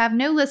 when you have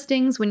no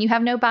listings, when you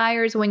have no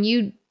buyers, when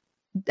you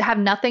have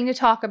nothing to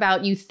talk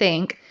about, you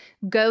think,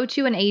 go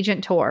to an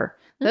agent tour.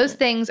 Those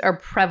things are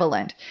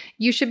prevalent.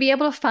 You should be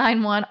able to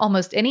find one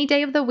almost any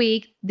day of the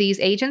week. These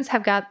agents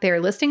have got their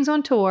listings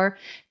on tour.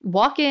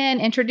 Walk in,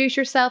 introduce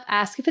yourself,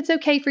 ask if it's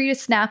okay for you to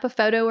snap a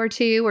photo or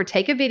two or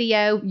take a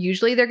video.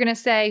 Usually they're going to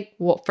say,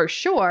 well, for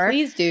sure.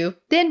 Please do.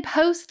 Then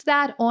post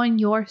that on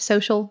your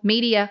social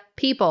media,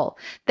 people.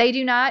 They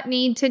do not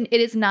need to,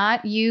 it is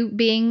not you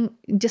being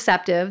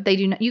deceptive. They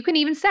do not, you can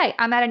even say,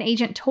 I'm at an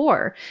agent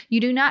tour. You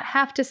do not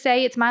have to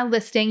say it's my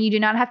listing. You do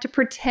not have to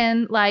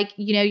pretend like,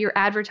 you know, you're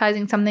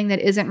advertising something that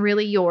isn't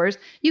really yours.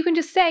 You can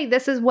just say,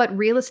 this is what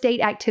real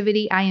estate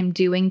activity I am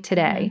doing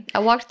today. I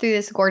walked through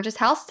this gorgeous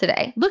house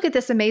today. Look at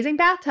this amazing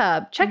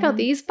bathtub. Check out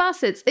these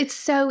faucets. It's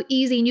so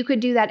easy. And you could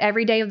do that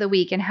every day of the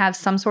week and have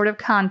some sort of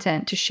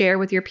content to share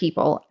with your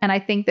people. And I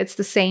think that's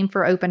the same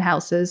for open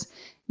houses.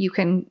 You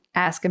can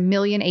ask a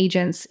million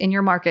agents in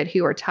your market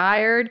who are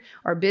tired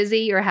or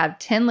busy or have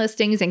 10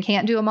 listings and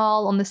can't do them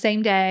all on the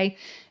same day.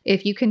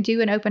 If you can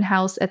do an open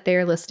house at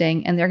their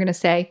listing and they're going to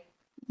say,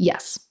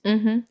 yes.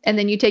 Mm-hmm. And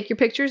then you take your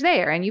pictures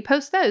there and you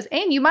post those.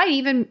 And you might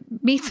even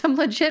meet some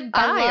legit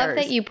buyers. I love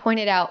that you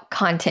pointed out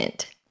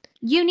content.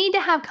 You need to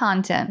have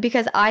content.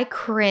 Because I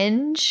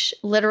cringe,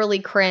 literally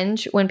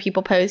cringe when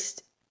people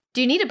post,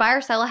 do you need to buy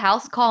or sell a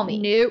house? Call me.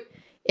 Nope.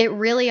 It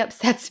really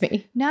upsets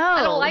me. No.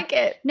 I don't like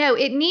it. No,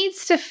 it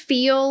needs to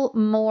feel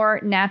more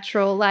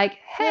natural. Like,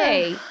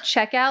 hey,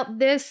 check out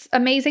this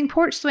amazing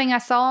porch swing I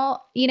saw,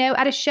 you know,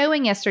 at a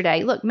showing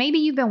yesterday. Look, maybe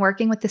you've been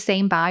working with the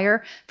same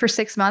buyer for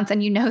 6 months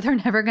and you know they're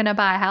never going to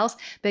buy a house.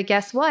 But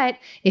guess what?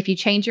 If you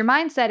change your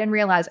mindset and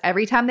realize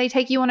every time they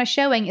take you on a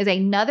showing is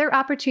another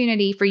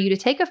opportunity for you to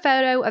take a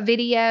photo, a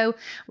video,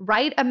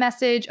 write a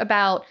message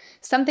about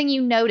something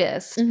you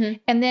noticed, and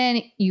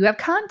then you have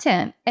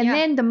content. And Yeah.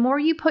 then the more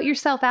you put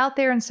yourself out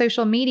there on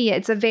social media,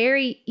 it's a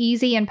very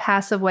easy and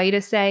passive way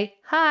to say,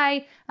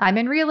 hi, I'm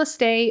in real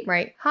estate.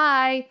 Right.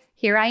 Hi,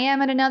 here I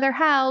am at another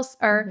house,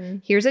 or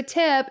here's a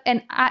tip.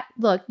 And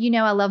look, you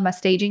know, I love my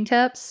staging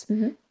tips.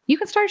 You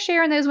can start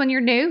sharing those when you're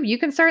new. You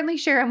can certainly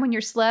share them when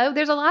you're slow.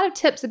 There's a lot of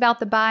tips about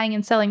the buying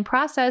and selling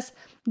process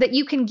that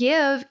you can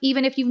give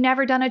even if you've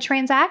never done a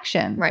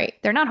transaction. Right.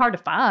 They're not hard to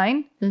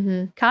find.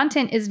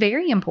 Content is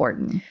very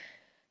important.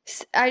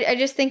 I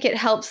just think it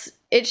helps.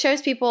 It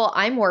shows people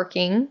I'm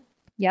working.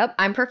 Yep.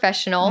 I'm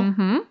professional.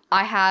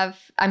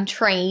 I'm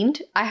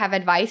trained. I have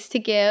advice to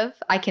give.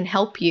 I can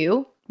help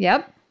you.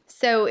 Yep.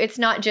 So it's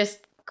not just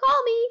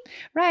call me.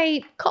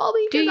 Right. Call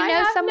me. Do 'cause you I know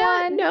have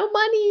someone? No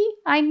money.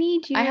 I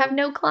need you. I have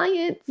no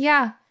clients.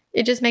 Yeah.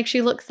 It just makes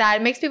you look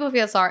sad. It makes people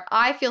feel sorry.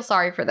 I feel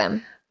sorry for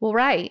them. Well,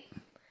 right.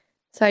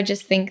 So I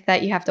just think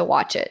that you have to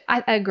watch it.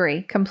 I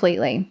agree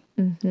completely.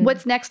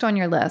 What's next on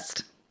your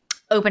list?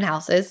 Open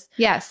houses,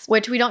 Yes.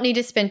 which we don't need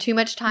to spend too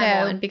much time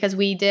No. on because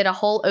we did a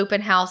whole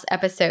open house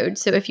episode.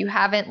 So if you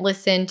haven't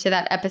listened to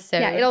that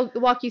episode, Yeah, it'll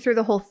walk you through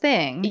the whole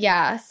thing.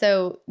 yeah.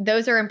 So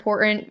those are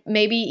important.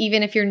 Maybe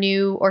even if you're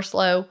new or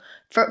slow,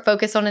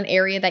 focus on an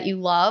area that you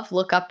love.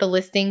 Look up the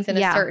listings in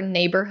Yeah. a certain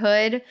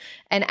neighborhood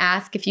and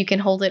ask if you can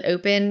hold it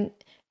open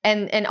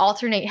and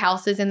alternate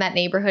houses in that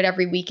neighborhood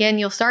every weekend.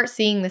 You'll start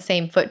seeing the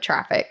same foot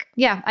traffic.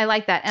 Yeah, I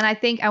like that. And I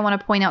think I want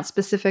to point out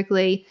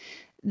specifically,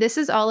 this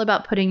is all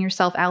about putting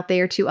yourself out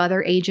there to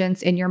other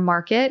agents in your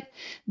market.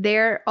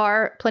 There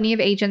are plenty of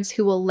agents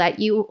who will let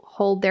you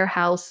hold their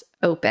house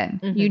open.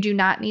 You do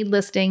not need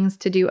listings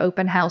to do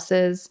open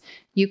houses.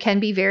 You can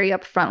be very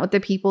upfront with the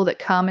people that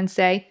come and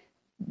say,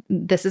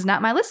 this is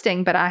not my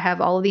listing, but I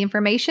have all of the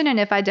information. And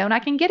if I don't, I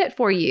can get it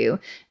for you.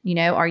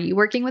 Are you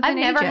working with I've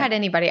an never agent? had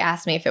anybody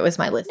ask me if it was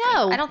my listing.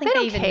 No, I don't think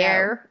they even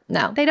care.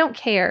 know. No. They don't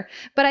care.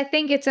 But I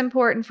think it's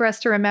important for us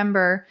to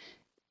remember,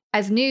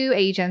 as new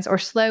agents or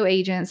slow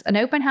agents, an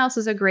open house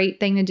is a great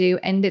thing to do,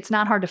 and it's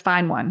not hard to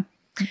find one.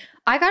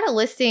 I got a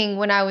listing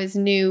when I was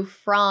new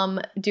from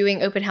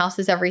doing open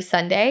houses every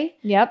Sunday.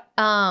 Yep.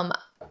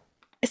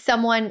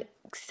 Someone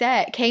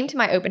came to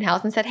my open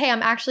house and said, "Hey,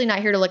 I'm actually not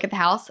here to look at the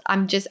house.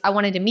 I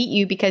wanted to meet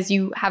you because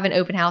you have an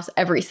open house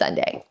every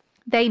Sunday."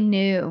 They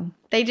knew.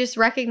 They just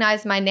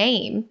recognized my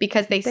name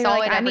because they They saw were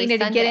like, it I every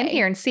needed Sunday. to get in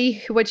here and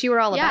see what you were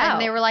all Yeah, about.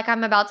 and they were like,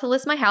 "I'm about to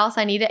list my house.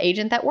 I need an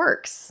agent that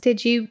works,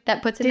 Did you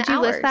that puts in the Did you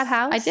hours." list that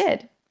house? I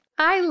did.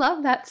 I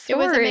love that It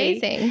story. was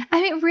amazing.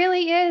 I mean, it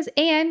really is.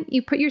 And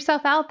you put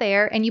yourself out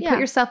there and you Yeah. put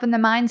yourself in the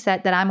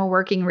mindset that I'm a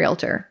working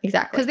realtor.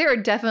 Exactly. Because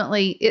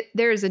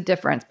there is a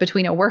difference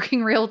between a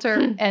working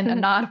realtor and a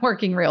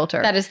non-working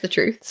realtor. That is the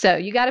truth. So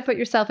you got to put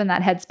yourself in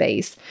that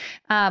headspace.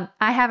 I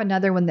have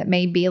another one that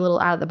may be a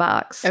little out of the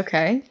box.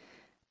 Okay.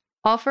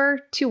 Offer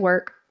to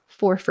work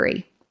for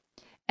free.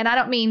 And I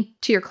don't mean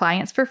to your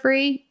clients for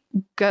free.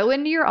 Go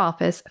into your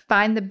office,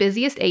 find the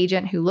busiest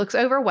agent who looks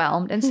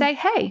overwhelmed and say,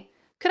 "Hey,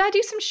 could I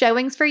do some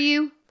showings for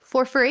you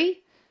for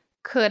free?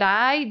 Could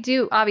I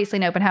do, obviously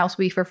an open house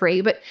will be for free,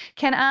 but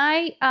can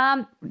I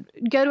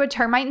go to a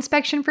termite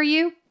inspection for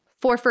you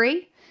for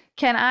free?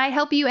 Can I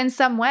help you in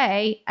some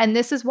way? And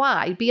this is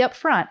why." Be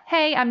upfront.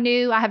 "Hey, I'm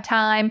new. I have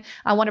time.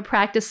 I want to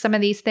practice some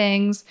of these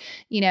things.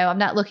 I'm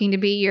not looking to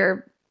be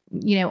your,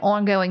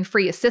 ongoing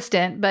free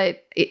assistant,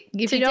 but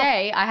if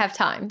Today, I have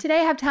time. today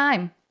I have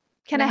time.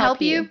 Can I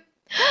help you?"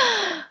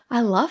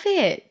 I love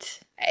it.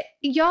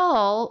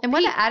 Y'all, And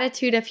what an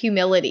attitude of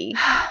humility.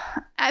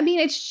 I mean,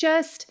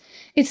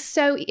 it's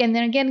so, and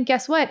then again,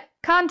 guess what?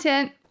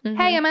 Content. Mhm.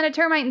 Hey, I'm at a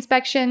termite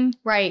inspection.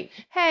 Right.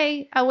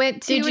 Hey, I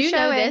went to Did a you know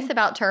showing. this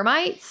about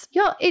termites?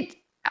 Y'all, it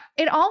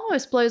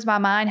almost blows my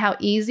mind how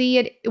easy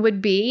it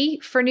would be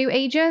for new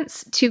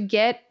agents to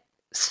get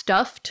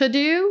stuff to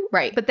do.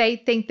 Right. But they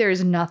think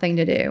there's nothing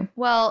to do.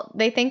 Well,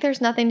 they think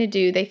there's nothing to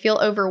do. They feel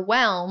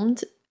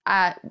overwhelmed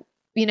at,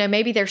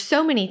 maybe there's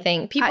so many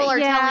things. People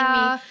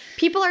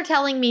are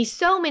telling me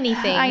so many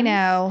things. I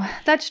know.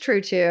 That's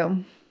true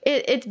too.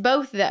 It's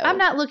both though. I'm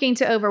not looking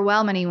to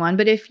overwhelm anyone,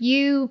 but if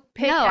you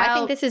pick out... I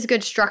think this is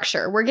good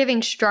structure. We're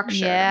giving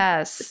structure.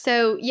 Yes.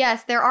 So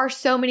yes, there are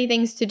so many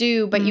things to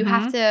do, but you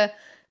have to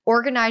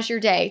organize your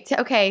day.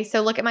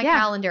 So look at my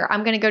calendar.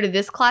 I'm going to go to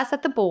this class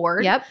at the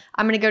board. Yep.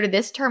 I'm going to go to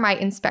this termite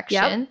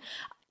inspection.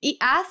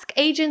 Ask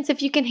agents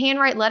if you can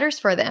handwrite letters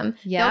for them.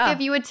 Yeah. They'll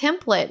give you a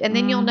template, and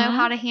then you'll know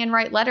how to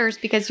handwrite letters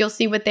because you'll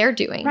see what they're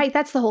doing. Right.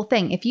 That's the whole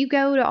thing. If you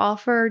go to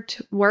offer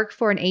to work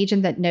for an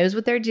agent that knows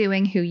what they're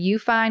doing, who you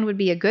find would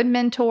be a good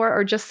mentor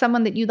or just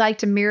someone that you'd like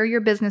to mirror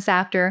your business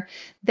after,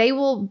 they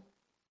will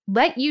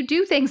let you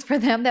do things for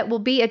them that will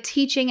be a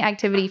teaching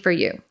activity for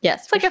you.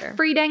 Yes, It's like a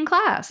free dang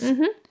class.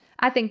 Mhm.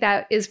 I think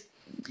that is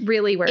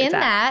really where it's In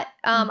at. that,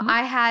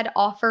 I had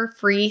offer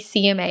free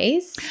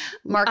CMAs,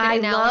 market I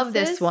analysis. love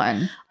this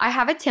one. I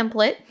have a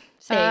template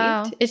saved.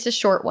 Oh. It's a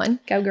short one.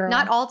 Go girl.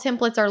 Not all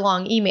templates are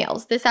long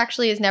emails. This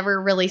actually is never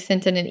really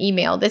sent in an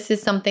email. This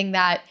is something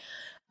that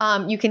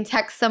you can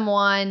text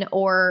someone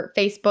or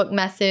Facebook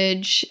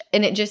message,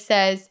 and it just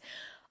says,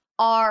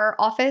 "Our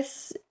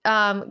office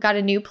got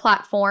a new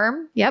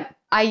platform." Yep.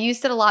 I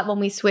used it a lot when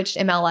we switched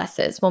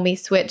MLSs, when we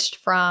switched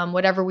from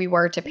whatever we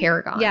were to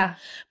Paragon. Yeah.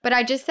 But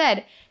I just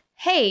said,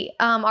 "Hey,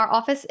 our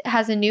office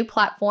has a new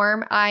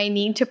platform. I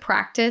need to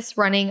practice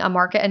running a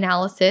market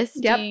analysis.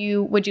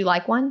 Yep. Would you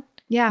like one?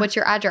 Yeah. What's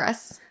your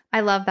address?" I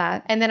love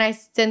that. And then I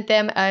sent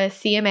them a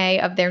CMA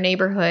of their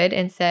neighborhood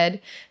and said,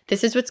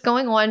 "This is what's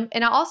going on."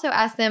 And I also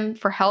asked them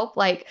for help.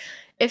 Like,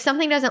 if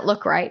something doesn't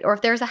look right, or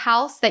if there's a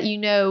house that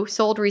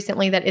sold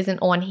recently that isn't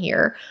on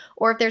here,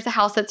 or if there's a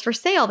house that's for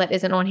sale that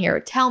isn't on here,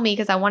 tell me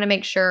because I want to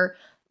make sure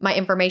my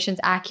information's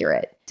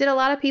accurate. Did a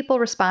lot of people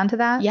respond to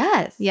that?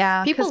 Yes.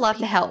 Yeah. People 'cause love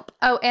to help.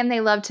 Oh, and they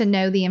love to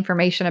know the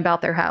information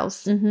about their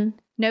house. Mm-hmm.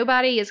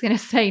 Nobody is going to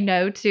say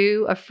no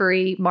to a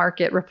free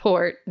market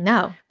report.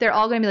 No. They're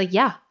all going to be like,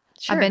 yeah,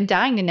 Sure. I've been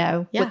dying to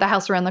know Yeah. what the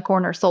house around the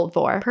corner sold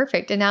for.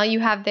 Perfect. And now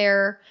you have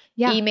their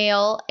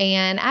email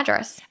and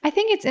address. I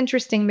think it's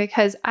interesting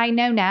because I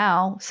know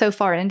now, so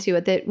far into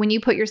it, that when you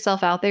put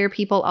yourself out there,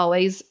 people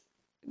always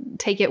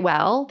take it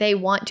well. They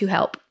want to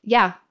help.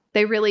 Yeah,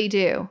 they really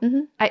do.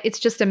 Mhm. It's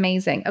just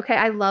amazing. Okay,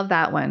 I love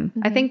that one.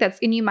 I Mhm. think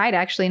and you might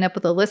actually end up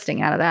with a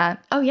listing out of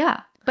that. Oh,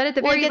 yeah. But at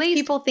the Well, it very gets least,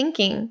 people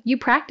thinking. you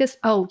practice.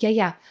 Oh,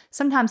 yeah.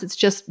 Sometimes it's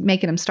just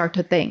making them start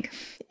to think.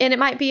 And it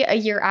might be a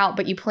year out,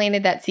 but you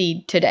planted that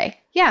seed today.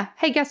 Yeah.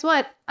 Hey, guess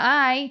what?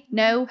 I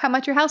know how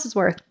much your house is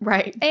worth.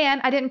 Right.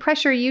 And I didn't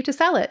pressure you to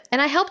sell it. And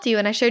I helped you,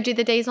 and I showed you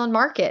the days on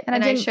market, And I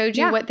I didn't- showed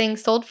you yeah. what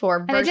things sold for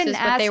And I versus didn't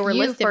what ask they were you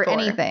listed for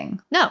anything.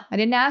 No, I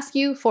didn't ask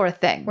you for a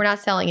thing. we're not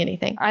selling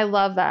anything. I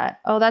love that.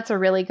 Oh, that's a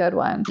really good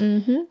one.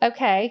 Mm-hmm.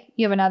 Okay.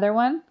 You have another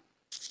one?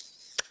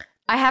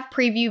 I have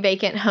preview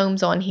vacant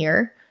homes on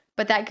here,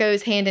 but that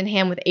goes hand in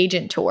hand with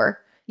agent tour.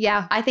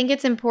 Yeah. I think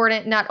it's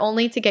important not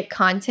only to get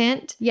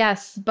content,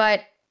 Yes.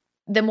 but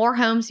the more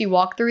homes you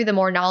walk through, the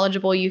more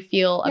knowledgeable you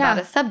feel about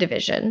Yeah. a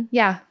subdivision.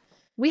 Yeah.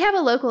 We have a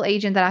local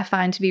agent that I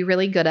find to be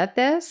really good at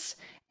this,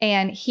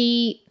 and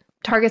he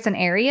targets an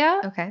area.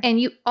 Okay. And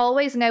you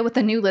always know what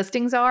the new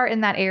listings are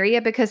in that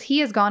area because he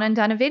has gone and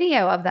done a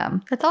video of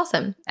them. That's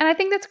awesome. And I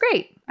think that's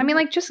great. I mean,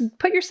 like, just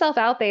put yourself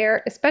out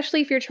there,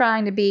 especially if you're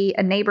trying to be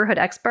a neighborhood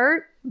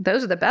expert.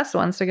 Those are the best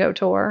ones to go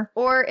tour.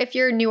 Or if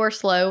you're new or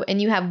slow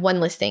and you have one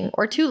listing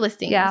or two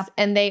listings Yeah.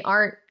 and they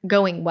aren't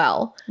going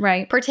well,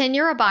 Right. pretend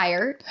you're a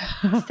buyer,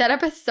 set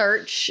up a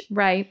search.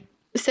 Right.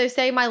 So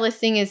say my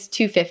listing is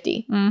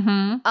 250.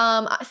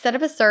 Mm-hmm. Set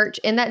up a search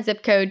in that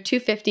zip code,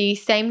 250,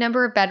 same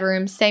number of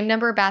bedrooms, same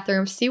number of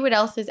bathrooms, see what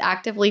else is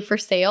actively for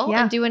sale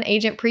Yeah. and do an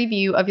agent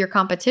preview of your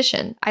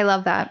competition. I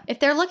love that. If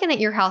they're looking at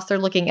your house, they're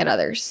looking at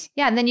others.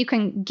 Yeah. And then you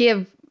can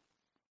give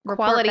Report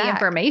quality back.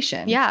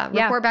 information. Yeah.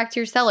 Report back to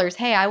your sellers.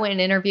 Hey, I went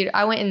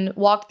and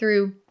walked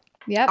through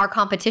Yep. our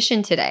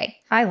competition today.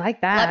 I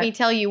like that. Let me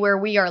tell you where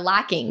we are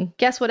lacking.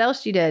 Guess what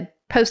else you did?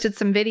 Posted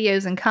some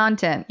videos and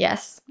content.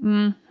 Yes.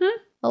 Mm-hmm.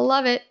 I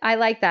love it. I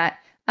like that.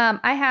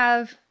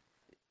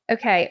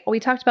 Okay, we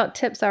talked about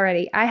tips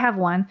already. I have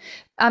one.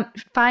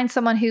 Find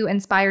someone who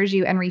inspires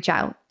you and reach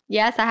out.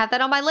 Yes, I have that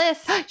on my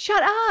list.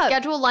 Shut up.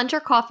 Schedule lunch or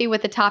coffee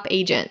with the top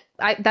agent.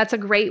 That's a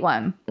great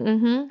one.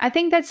 Mm-hmm. I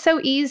think that's so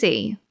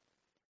easy.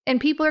 And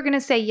people are going to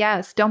say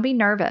yes. Don't be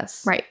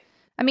nervous. Right.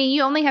 I mean,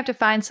 you only have to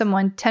find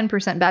someone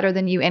 10% better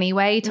than you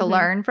anyway to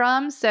learn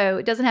from. So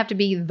it doesn't have to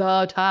be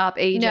the top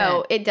agent.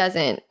 No, it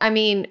doesn't. I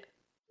mean,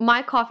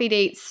 my coffee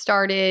dates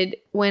started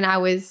when I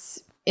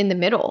was in the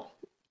middle,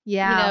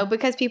 Yeah.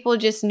 because people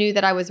just knew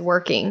that I was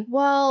working.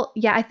 Well,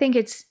 yeah, I think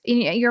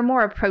you're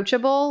more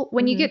approachable.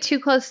 When you Mhm. get too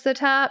close to the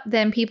top,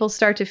 then people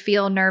start to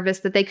feel nervous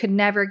that they could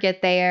never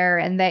get there.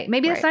 And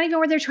maybe that's Right. not even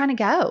where they're trying to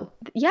go.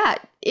 Yeah,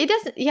 it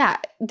doesn't. Yeah,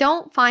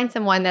 don't find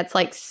someone that's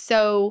like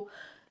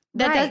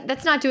Right.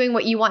 that's not doing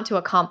what you want to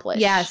accomplish.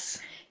 Yes.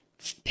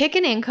 Pick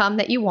an income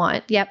that you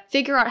want. Yep.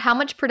 Figure out how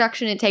much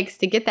production it takes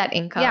to get that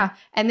income. Yeah.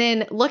 And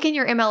then look in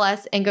your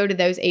MLS and go to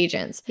those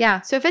agents.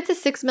 Yeah. So if it's a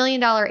 $6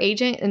 million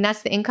agent and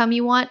that's the income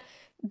you want,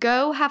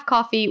 go have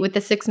coffee with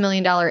the $6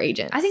 million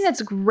agent. I think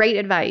that's great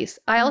advice.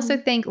 I also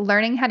think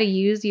learning how to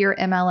use your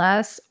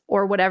MLS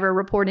or whatever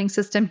reporting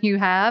system you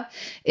have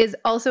is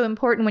also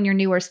important when you're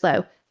new or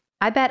slow.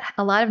 I bet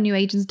a lot of new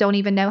agents don't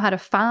even know how to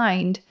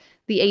find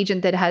the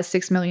agent that has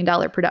 $6 million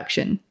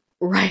production.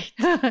 right.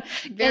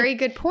 Very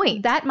good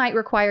point. That might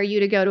require you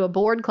to go to a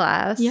board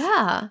class.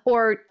 Yeah.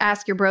 Or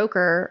ask your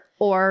broker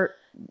or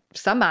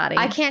somebody.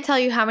 I can't tell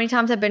you how many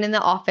times I've been in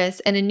the office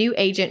and a new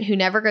agent who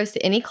never goes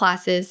to any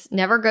classes,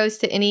 never goes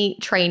to any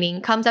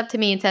training, comes up to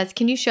me and says,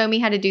 "Can you show me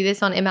how to do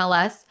this on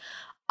MLS?"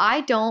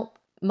 I don't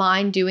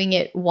mind doing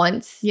it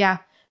once. Yeah.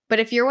 But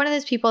if you're one of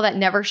those people that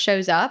never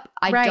shows up,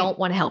 I Right. don't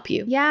want to help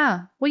you.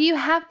 Yeah. Well, you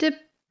have to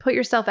put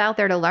yourself out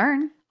there to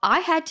learn.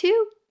 I had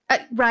to.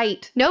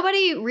 Right.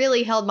 Nobody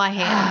really held my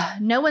hand.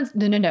 No.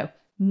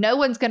 No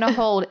one's going to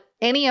hold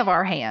any of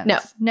our hands. No.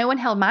 No one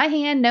held my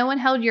hand. No one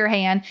held your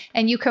hand.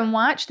 And you can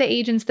watch the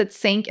agents that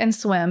sink and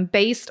swim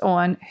based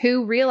on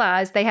who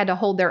realized they had to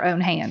hold their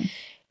own hand.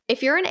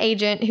 If you're an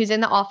agent who's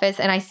in the office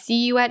and I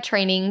see you at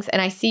trainings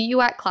and I see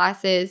you at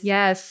classes,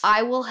 Yes.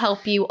 I will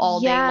help you all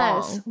day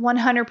long.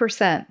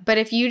 100%. But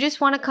if you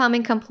just want to come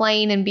and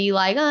complain and be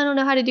like, "Oh, I don't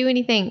know how to do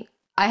anything,"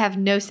 I have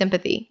no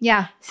sympathy.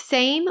 Yeah.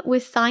 Same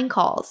with sign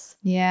calls.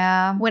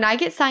 Yeah. When I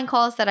get sign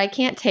calls that I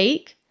can't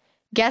take,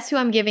 guess who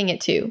I'm giving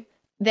it to?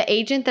 The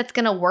agent that's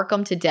going to work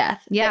them to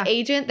death. Yeah. The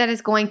agent that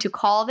is going to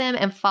call them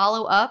and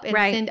follow up and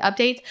Right. send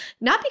updates.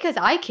 Not because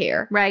I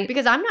care. Right.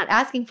 Because I'm not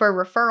asking for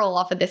a referral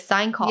off of this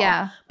sign call.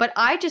 Yeah. But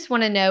I just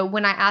want to know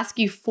when I ask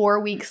you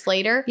 4 weeks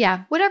later,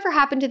 Yeah. whatever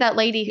happened to that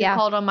lady who Yeah.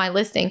 called on my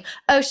listing?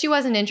 Oh, she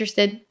wasn't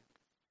interested.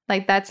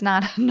 Like, that's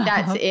not enough.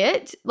 That's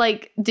it?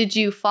 Like, did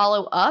you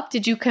follow up?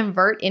 Did you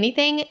convert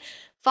anything?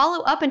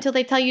 Follow up until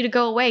they tell you to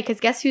go away. Because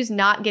guess who's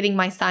not getting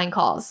my sign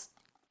calls?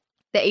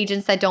 The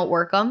agents that don't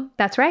work them.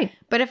 That's right.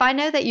 But if I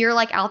know that you're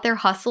like out there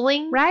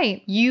hustling,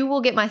 Right. you will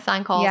get my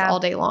sign calls Yeah.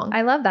 all day long.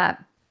 I love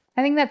that.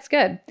 I think that's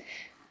good.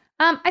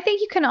 I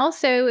think you can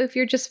also, if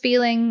you're just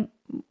feeling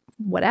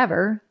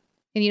whatever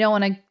and you don't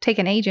want to take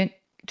an agent,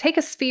 take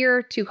a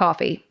Sphere to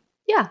coffee.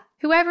 Yeah.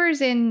 Whoever's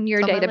in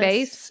your On my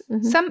database,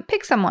 list. Mhm.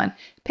 pick someone.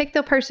 Pick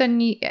the person.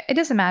 It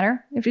doesn't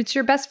matter if it's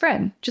your best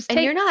friend. Just And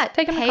you're not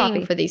take 'em to paying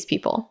coffee. for these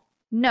people.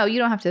 No, you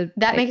don't have to.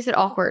 That pay makes it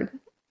awkward.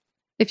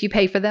 if you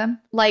pay for them.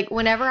 Like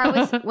whenever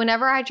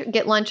I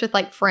get lunch with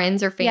like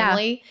friends or Yeah.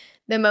 family,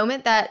 the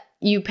moment that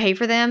you pay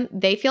for them,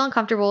 they feel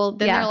uncomfortable.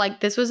 Then Yeah. they're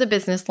like, "This was a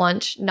business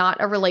lunch, not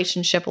a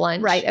relationship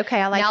lunch." Right.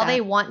 Okay. I like now that.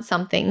 they want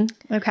something.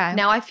 Okay.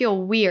 Now I feel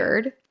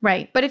weird.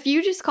 Right. But if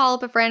you just call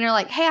up a friend and are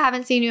like, "Hey, I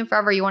haven't seen you in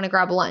forever. You want to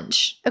grab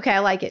lunch?" Okay. I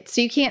like it. So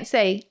you can't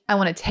say, "I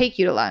want to take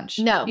you to lunch."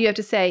 No. You have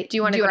to say, Do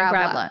you want to wanna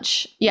grab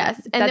lunch?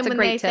 Yes. And That's a then when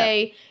great they tip.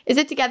 say, "Is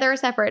it together or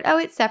separate?" Oh,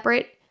 it's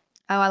separate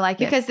Oh, I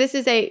like it. because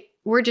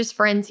we're just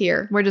friends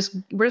here. we're just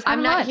I'm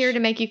having not lunch. here to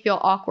make you feel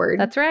awkward.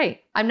 That's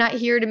right. I'm not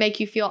here to make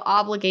you feel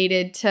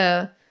obligated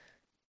to,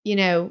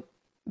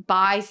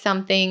 buy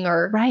something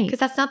or Right. because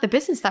that's not the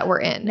business that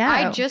we're in. No.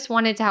 I just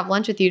wanted to have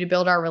lunch with you to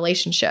build our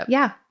relationship.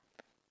 Yeah.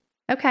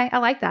 Okay. I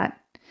like that.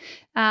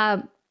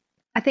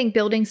 I think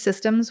building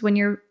systems when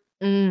you're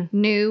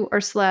new or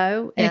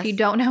slow. And if you Yes.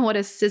 don't know what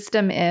a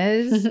system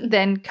is,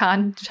 then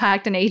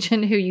contact an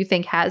agent who you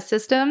think has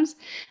systems.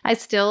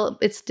 It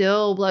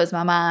still blows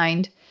my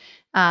mind.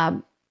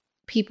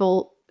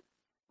 People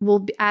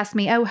will ask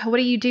me, oh, what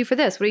do you do for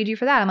this? What do you do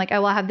for that? I'm like,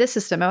 oh, well, I have this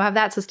system. Oh, I have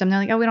that system. They're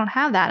like, oh, we don't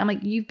have that. I'm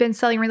like, you've been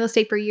selling real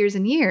estate for years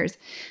and years.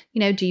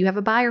 Do you have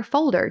a buyer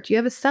folder? Do you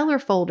have a seller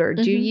folder?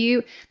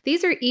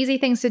 These are easy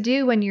things to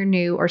do when you're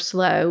new or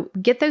slow.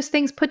 Get those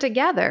things put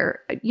together.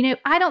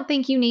 I don't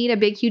think you need a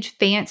big, huge,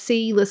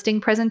 fancy listing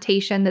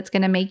presentation that's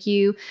going to make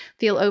you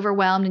feel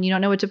overwhelmed and you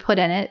don't know what to put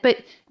in it.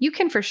 But you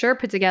can for sure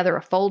put together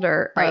a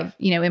folder of,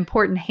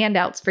 important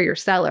handouts for your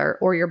seller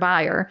or your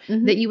buyer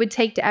that you would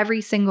take to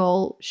every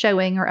single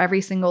showing or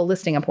every single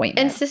listing appointment.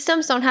 And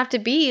systems don't have to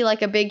be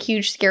like a big,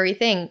 huge, scary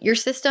thing. Your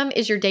system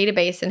is your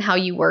database and how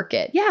you work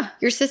it. Yeah.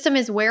 Your system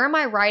is where am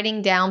I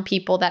writing down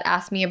people that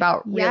ask me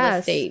about real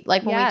estate?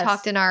 Like when we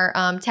talked in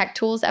our tech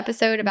tools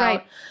episode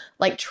about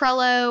like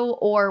Trello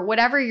or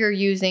whatever you're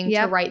using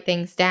to write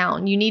things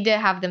down. You need to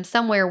have them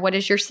somewhere. What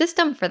is your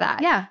system for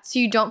that? Yeah. So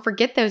you don't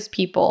forget those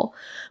people.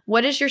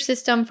 What is your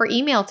system for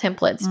email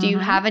templates? Do you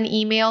have an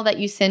email that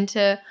you send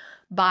to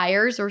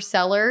buyers or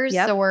sellers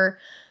or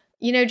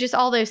just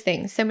all those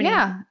things. So many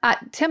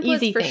templates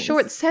easy for things.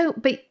 sure.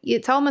 But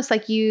it's almost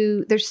like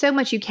there's so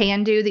much you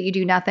can do that you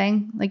do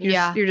nothing. Like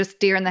you're just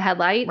deer in the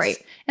headlights.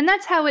 Right. And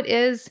that's how it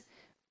is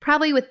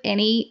probably with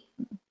any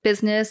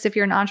business. If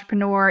you're an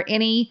entrepreneur,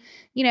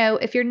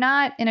 if you're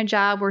not in a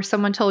job where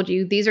someone told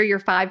you these are your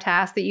 5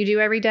 tasks that you do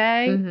every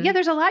day. Yeah,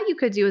 there's a lot you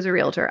could do as a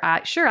realtor.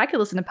 I could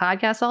listen to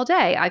podcasts all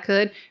day. I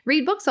could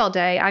read books all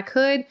day. I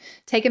could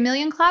take 1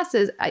 million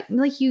classes.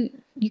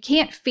 You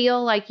can't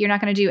feel like you're not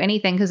going to do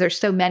anything because there's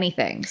so many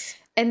things.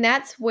 And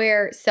that's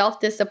where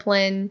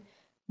self-discipline,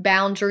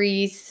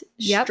 boundaries,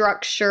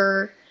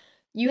 structure,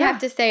 you have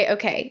to say,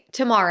 okay,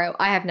 tomorrow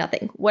I have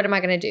nothing. What am I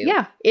going to do?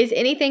 Yeah. Is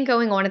anything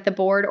going on at the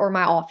board or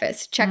my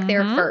office? Check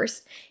there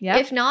first. Yep.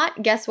 If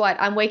not, guess what?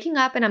 I'm waking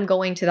up and I'm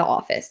going to the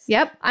office.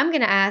 Yep. I'm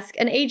going to ask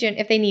an agent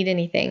if they need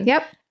anything.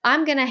 Yep.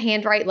 I'm going to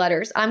handwrite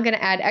letters. I'm going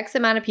to add X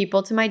amount of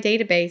people to my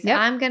database. Yep.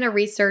 I'm going to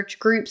research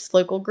groups,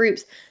 local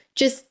groups.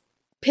 Just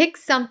pick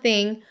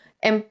something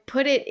and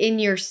put it in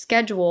your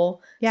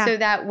schedule so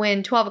that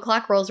when 12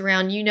 o'clock rolls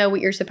around, you know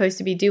what you're supposed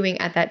to be doing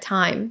at that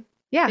time.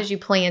 Yeah. Because you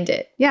planned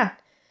it. Yeah.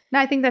 No,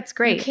 I think that's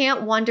great. You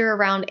can't wander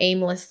around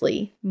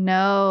aimlessly.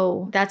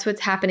 No. That's what's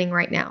happening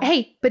right now.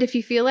 Hey, but if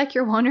you feel like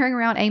you're wandering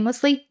around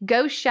aimlessly,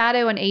 go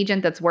shadow an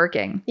agent that's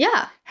working.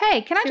 Yeah.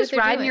 Hey, can I just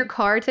ride in your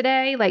car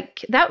today?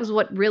 Like that was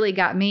what really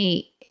got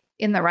me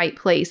in the right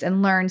place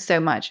and learned so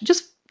much.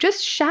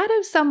 Just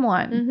shadow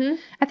someone.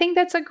 I think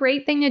that's a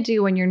great thing to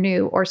do when you're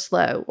new or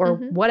slow or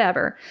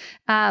whatever.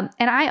 And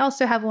I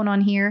also have one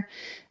on here.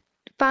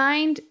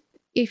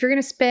 If you're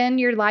going to spend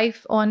your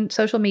life on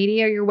social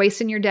media, you're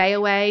wasting your day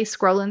away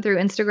scrolling through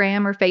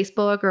Instagram or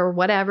Facebook or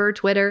whatever,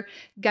 Twitter,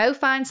 go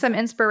find some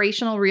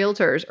inspirational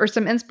realtors or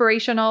some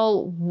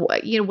inspirational,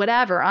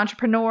 whatever,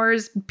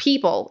 entrepreneurs,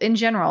 people in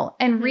general,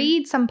 and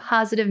read some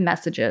positive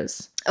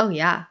messages. Oh,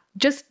 yeah.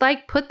 Just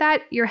like put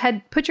your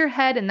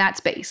head in that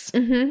space.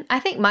 I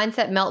think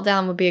Mindset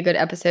Meltdown would be a good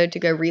episode to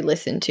go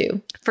re-listen to.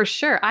 For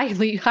sure. I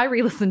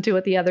re-listened to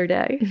it the other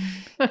day.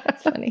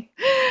 That's funny.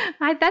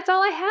 That's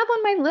all I have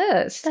on my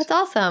list. That's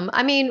awesome.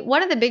 I mean,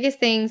 one of the biggest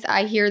things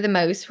I hear the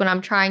most when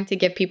I'm trying to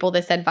give people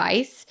this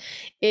advice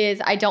is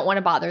I don't want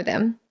to bother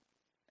them.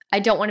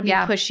 I don't want to be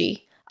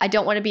pushy. I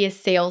don't want to be a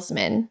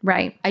salesman.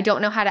 Right. I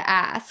don't know how to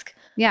ask.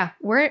 Yeah.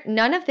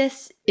 None of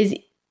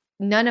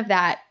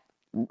that.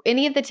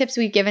 Any of the tips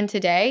we've given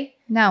today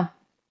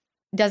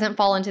doesn't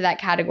fall into that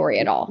category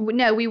at all.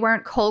 No, we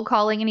weren't cold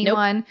calling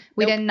anyone.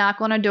 We didn't knock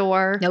on a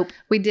door.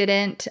 We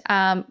didn't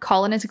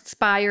call an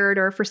expired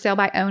or for sale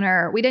by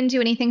owner. We didn't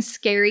do anything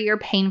scary or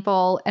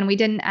painful, and we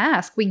didn't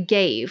ask. We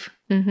gave.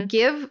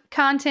 Give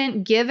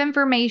content, give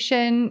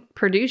information,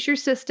 produce your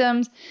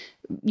systems,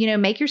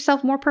 make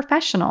yourself more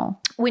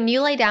professional. When you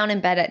lay down in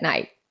bed at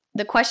night,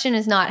 the question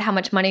is not how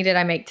much money did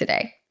I make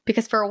today?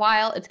 Because for a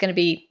while, it's going to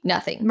be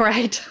nothing.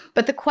 Right.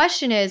 But the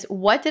question is,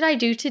 what did I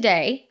do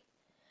today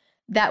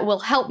that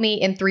will help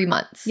me in 3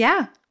 months?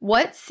 Yeah.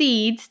 What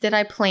seeds did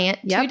I plant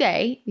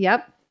today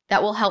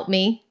that will help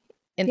me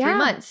in 3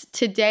 months?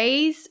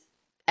 Today's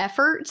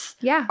efforts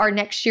are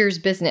next year's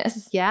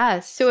business.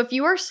 Yes. So if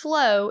you are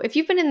slow, if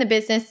you've been in the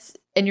business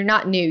and you're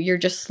not new, you're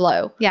just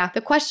slow. Yeah. The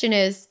question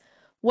is,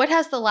 what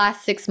has the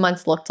last 6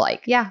 months looked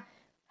like? Yeah.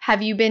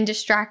 Have you been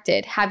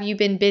distracted? Have you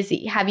been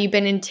busy? Have you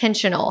been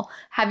intentional?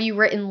 Have you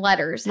written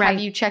letters? Right. Have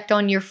you checked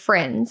on your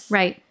friends?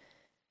 Right.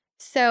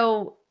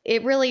 So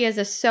it really is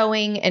a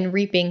sowing and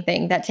reaping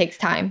thing that takes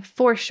time.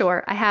 For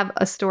sure. I have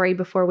a story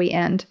before we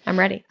end. I'm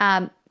ready.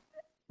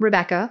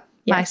 Rebecca,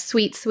 my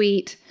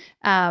sweet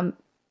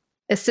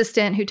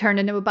assistant who turned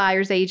into a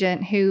buyer's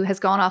agent who has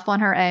gone off on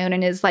her own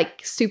and is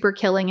like super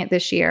killing it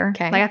this year.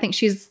 Okay. Like I think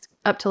she's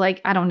up to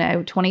like, I don't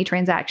know, 20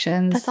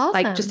 transactions. That's awesome.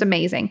 Like just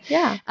amazing.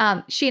 Yeah.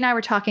 She and I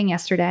were talking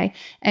yesterday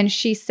and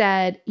she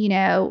said,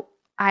 I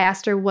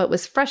asked her what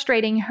was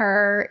frustrating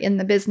her in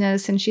the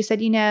business. And she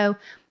said,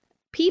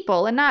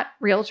 people, and not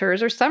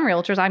realtors or some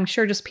realtors, I'm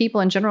sure just people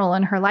in general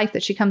in her life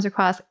that she comes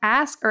across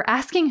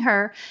asking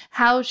her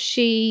how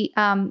she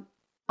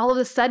all of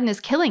a sudden is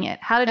killing it.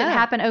 How did it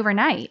happen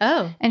overnight?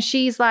 Oh. And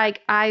she's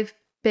like, I've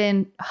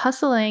been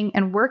hustling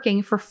and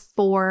working for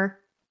 4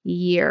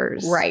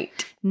 years. Right.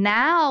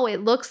 Now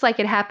it looks like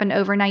it happened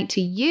overnight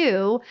to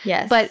you.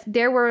 Yes. But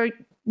there were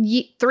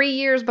 3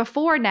 years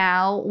before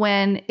now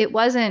when it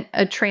wasn't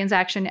a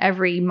transaction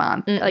every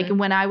month, like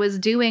when I was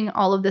doing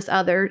all of this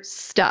other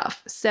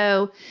stuff.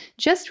 So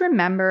just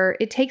remember,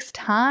 it takes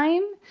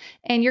time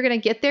and you're going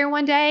to get there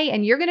one day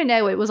and you're going to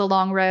know it was a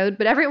long road,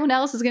 but everyone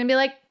else is going to be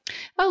like,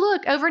 oh,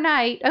 look,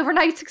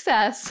 overnight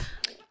success.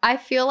 I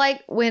feel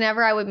like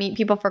whenever I would meet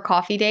people for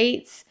coffee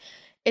dates,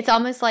 it's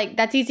almost like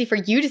that's easy for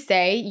you to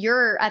say.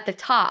 You're at the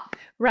top.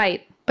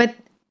 Right. But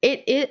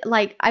it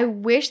like, I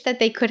wish that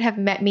they could have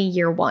met me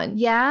year one.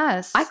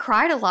 Yes. I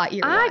cried a lot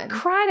year one. I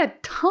cried a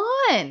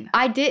ton.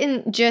 I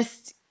didn't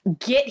just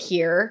get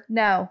here.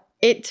 No.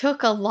 It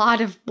took a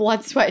lot of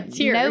blood, sweat, and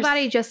tears.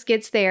 Nobody just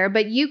gets there,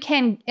 but you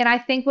can, and I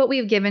think what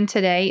we've given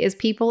today is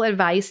people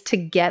advice to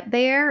get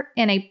there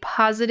in a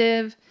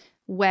positive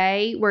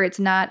way where it's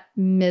not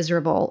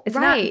miserable.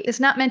 It's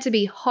not meant to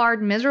be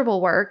hard,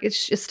 miserable work.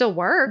 It's still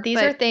work. These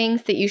are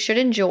things that you should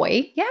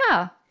enjoy.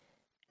 Yeah.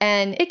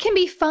 And it can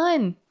be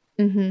fun.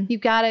 Mm-hmm. You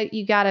gotta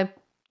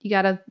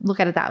look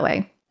at it that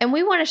way. And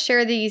we want to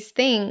share these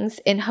things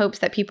in hopes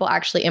that people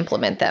actually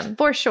implement them.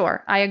 For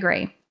sure. I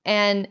agree.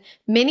 And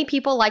many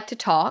people like to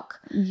talk.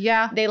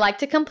 Yeah. They like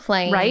to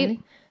complain. Right.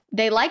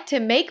 They like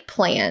to make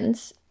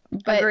plans.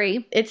 But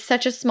agree. It's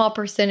such a small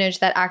percentage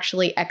that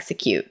actually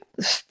execute.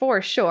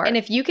 For sure. And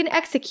if you can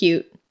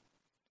execute,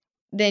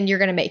 then you're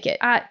going to make it.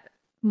 100%.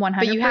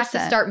 But you have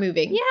to start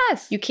moving.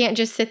 Yes. You can't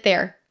just sit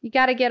there. You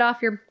got to get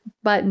off your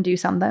butt and do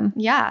something.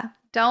 Yeah.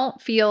 Don't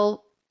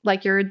feel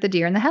like you're the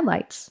deer in the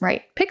headlights.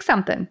 Right. Pick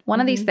something.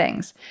 One of these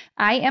things.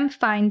 I am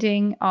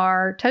finding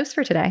our toast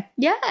for today.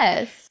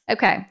 Yes.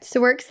 Okay. So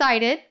we're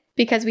excited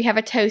because we have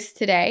a toast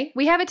today.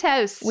 We have a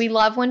toast. We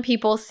love when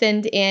people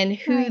send in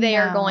who they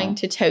are going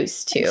to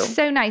toast to. It's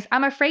so nice.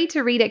 I'm afraid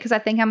to read it because I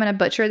think I'm going to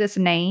butcher this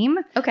name.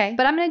 Okay.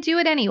 But I'm going to do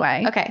it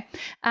anyway. Okay.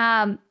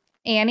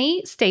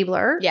 Annie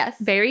Stabler. Yes.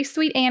 Very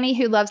sweet Annie,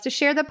 who loves to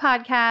share the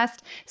podcast,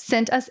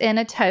 sent us in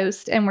a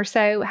toast, and we're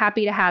so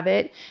happy to have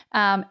it.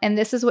 And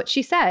this is what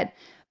she said.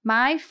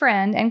 My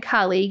friend and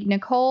colleague,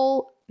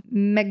 Nicole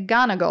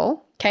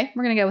McGonigal. Okay,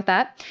 we're going to go with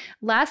that.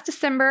 Last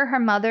December, her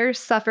mother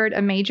suffered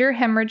a major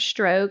hemorrhage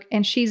stroke,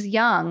 and she's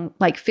young,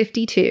 like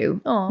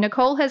 52. Aww.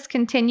 Nicole has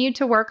continued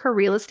to work her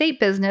real estate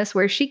business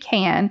where she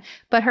can,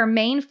 but her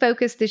main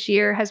focus this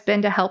year has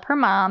been to help her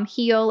mom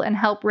heal and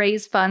help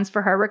raise funds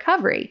for her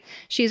recovery.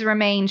 She's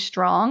remained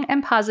strong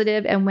and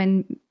positive, and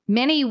when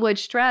many would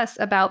stress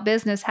about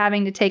business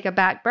having to take a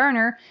back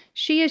burner,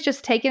 she has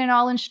just taken it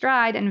all in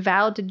stride and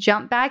vowed to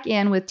jump back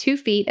in with 2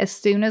 feet as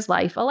soon as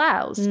life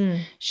allows.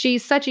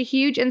 She's such a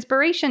huge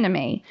inspiration to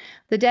me.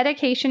 The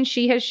dedication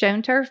she has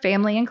shown to her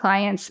family and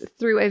clients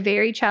through a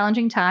very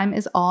challenging time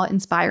is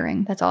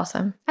awe-inspiring. That's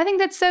awesome. I think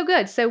that's so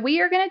good. So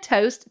we are going to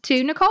toast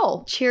to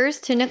Nicole.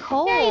 Cheers to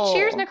Nicole. Yay,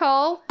 cheers,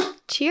 Nicole.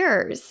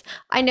 Cheers.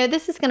 I know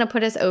this is going to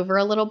put us over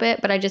a little bit,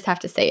 but I just have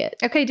to say it.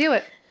 Okay, do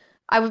it.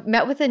 I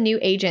met with a new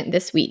agent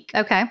this week.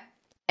 Okay.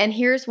 And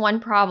here's one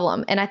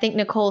problem. And I think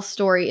Nicole's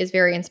story is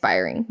very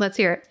inspiring. Let's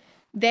hear it.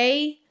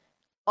 They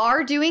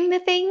are doing the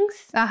things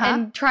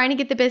and trying to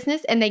get the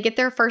business, and they get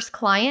their first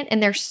client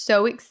and they're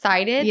so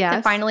excited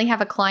to finally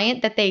have a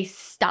client that they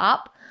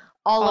stop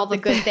all of the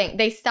good things.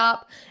 They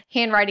stop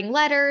handwriting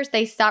letters.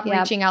 They stop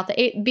reaching out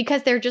to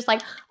because they're just like,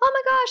 oh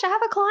my gosh, I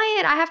have a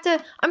client.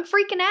 I'm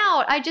freaking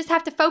out. I just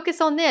have to focus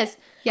on this.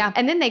 Yeah.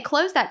 And then they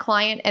close that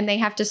client and they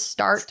have to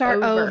start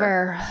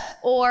over.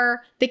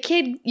 Or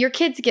your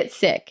kids get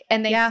sick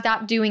and they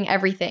stop doing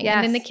everything. Yes.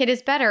 And then the kid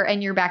is better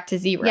and you're back to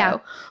zero. Yeah.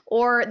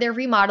 Or they're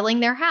remodeling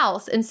their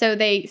house. And so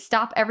they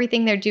stop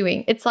everything they're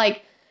doing. It's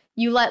like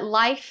you let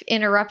life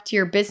interrupt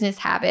your business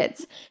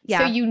habits. Yeah.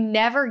 So you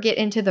never get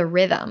into the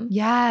rhythm.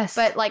 Yes.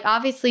 But like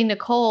obviously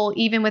Nicole,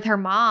 even with her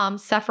mom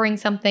suffering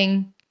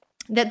something,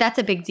 that's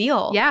a big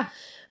deal. Yeah.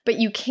 But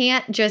you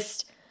can't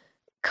just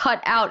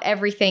cut out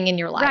everything in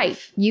your life. Right.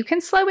 You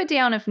can slow it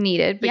down if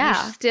needed, but you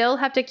still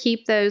have to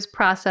keep those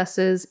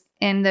processes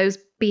and those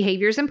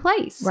behaviors in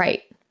place.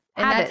 Right.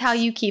 And that's how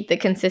you keep the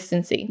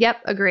consistency.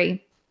 Yep.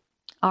 Agree.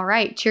 All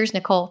right. Cheers,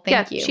 Nicole.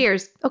 Thank you.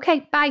 Cheers.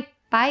 Okay. Bye.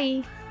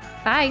 Bye.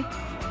 Bye.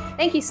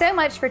 Thank you so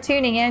much for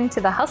tuning in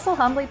to the Hustle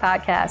Humbly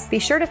podcast. Be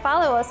sure to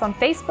follow us on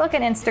Facebook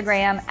and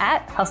Instagram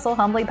at Hustle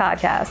Humbly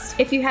Podcast.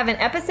 If you have an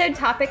episode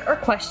topic or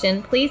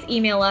question, please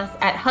email us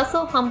at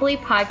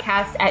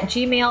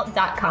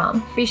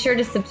hustlehumblypodcast@gmail.com. Be sure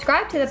to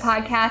subscribe to the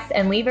podcast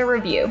and leave a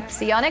review.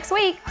 See y'all next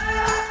week.